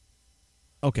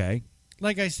 Okay.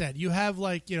 Like I said, you have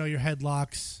your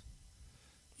headlocks,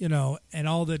 and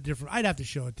all the different. I'd have to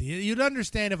show it to you. You'd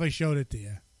understand if I showed it to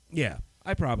you. Yeah,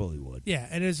 I probably would. Yeah,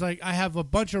 and it's like I have a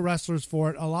bunch of wrestlers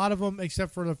for it. A lot of them,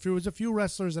 except for there's a few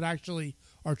wrestlers that actually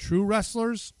are true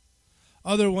wrestlers.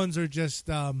 Other ones are just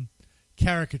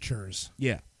caricatures.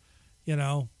 Yeah.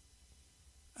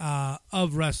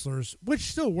 Of wrestlers, which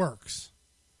still works.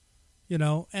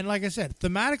 And like I said,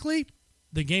 thematically,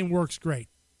 the game works great.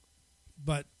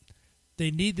 But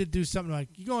they need to do something like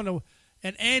you go into,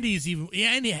 and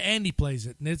Andy plays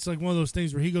it, and it's like one of those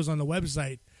things where he goes on the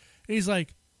website and he's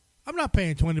like, "I'm not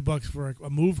paying $20 for a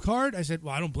move card." I said,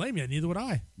 "Well, I don't blame you. Neither would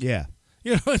I." Yeah.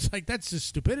 It's like that's just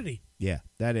stupidity. Yeah,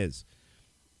 that is.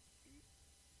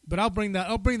 But I'll bring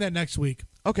that next week,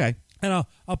 Okay. and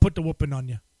I'll put the whooping on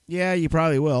you. Yeah, you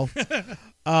probably will.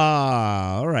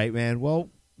 All right, man. Well,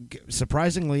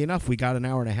 surprisingly enough, we got an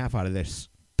hour and a half out of this.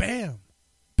 Bam,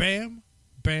 bam,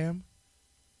 bam.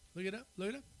 Look it up.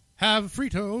 Have a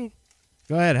Frito.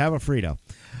 Go ahead, have a Frito.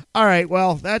 All right,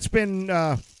 well, that's been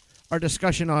our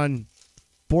discussion on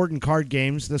board and card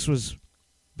games. This was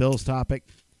Bill's topic.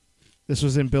 This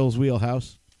was in Bill's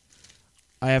wheelhouse.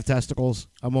 I have testicles.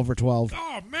 I'm over 12.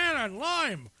 Oh, man, on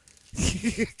lime.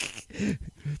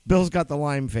 Bill's got the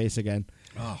lime face again.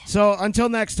 Oh. So until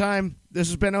next time, this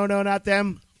has been Oh No Not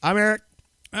Them. I'm Eric.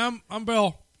 I'm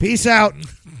Bill. Peace out.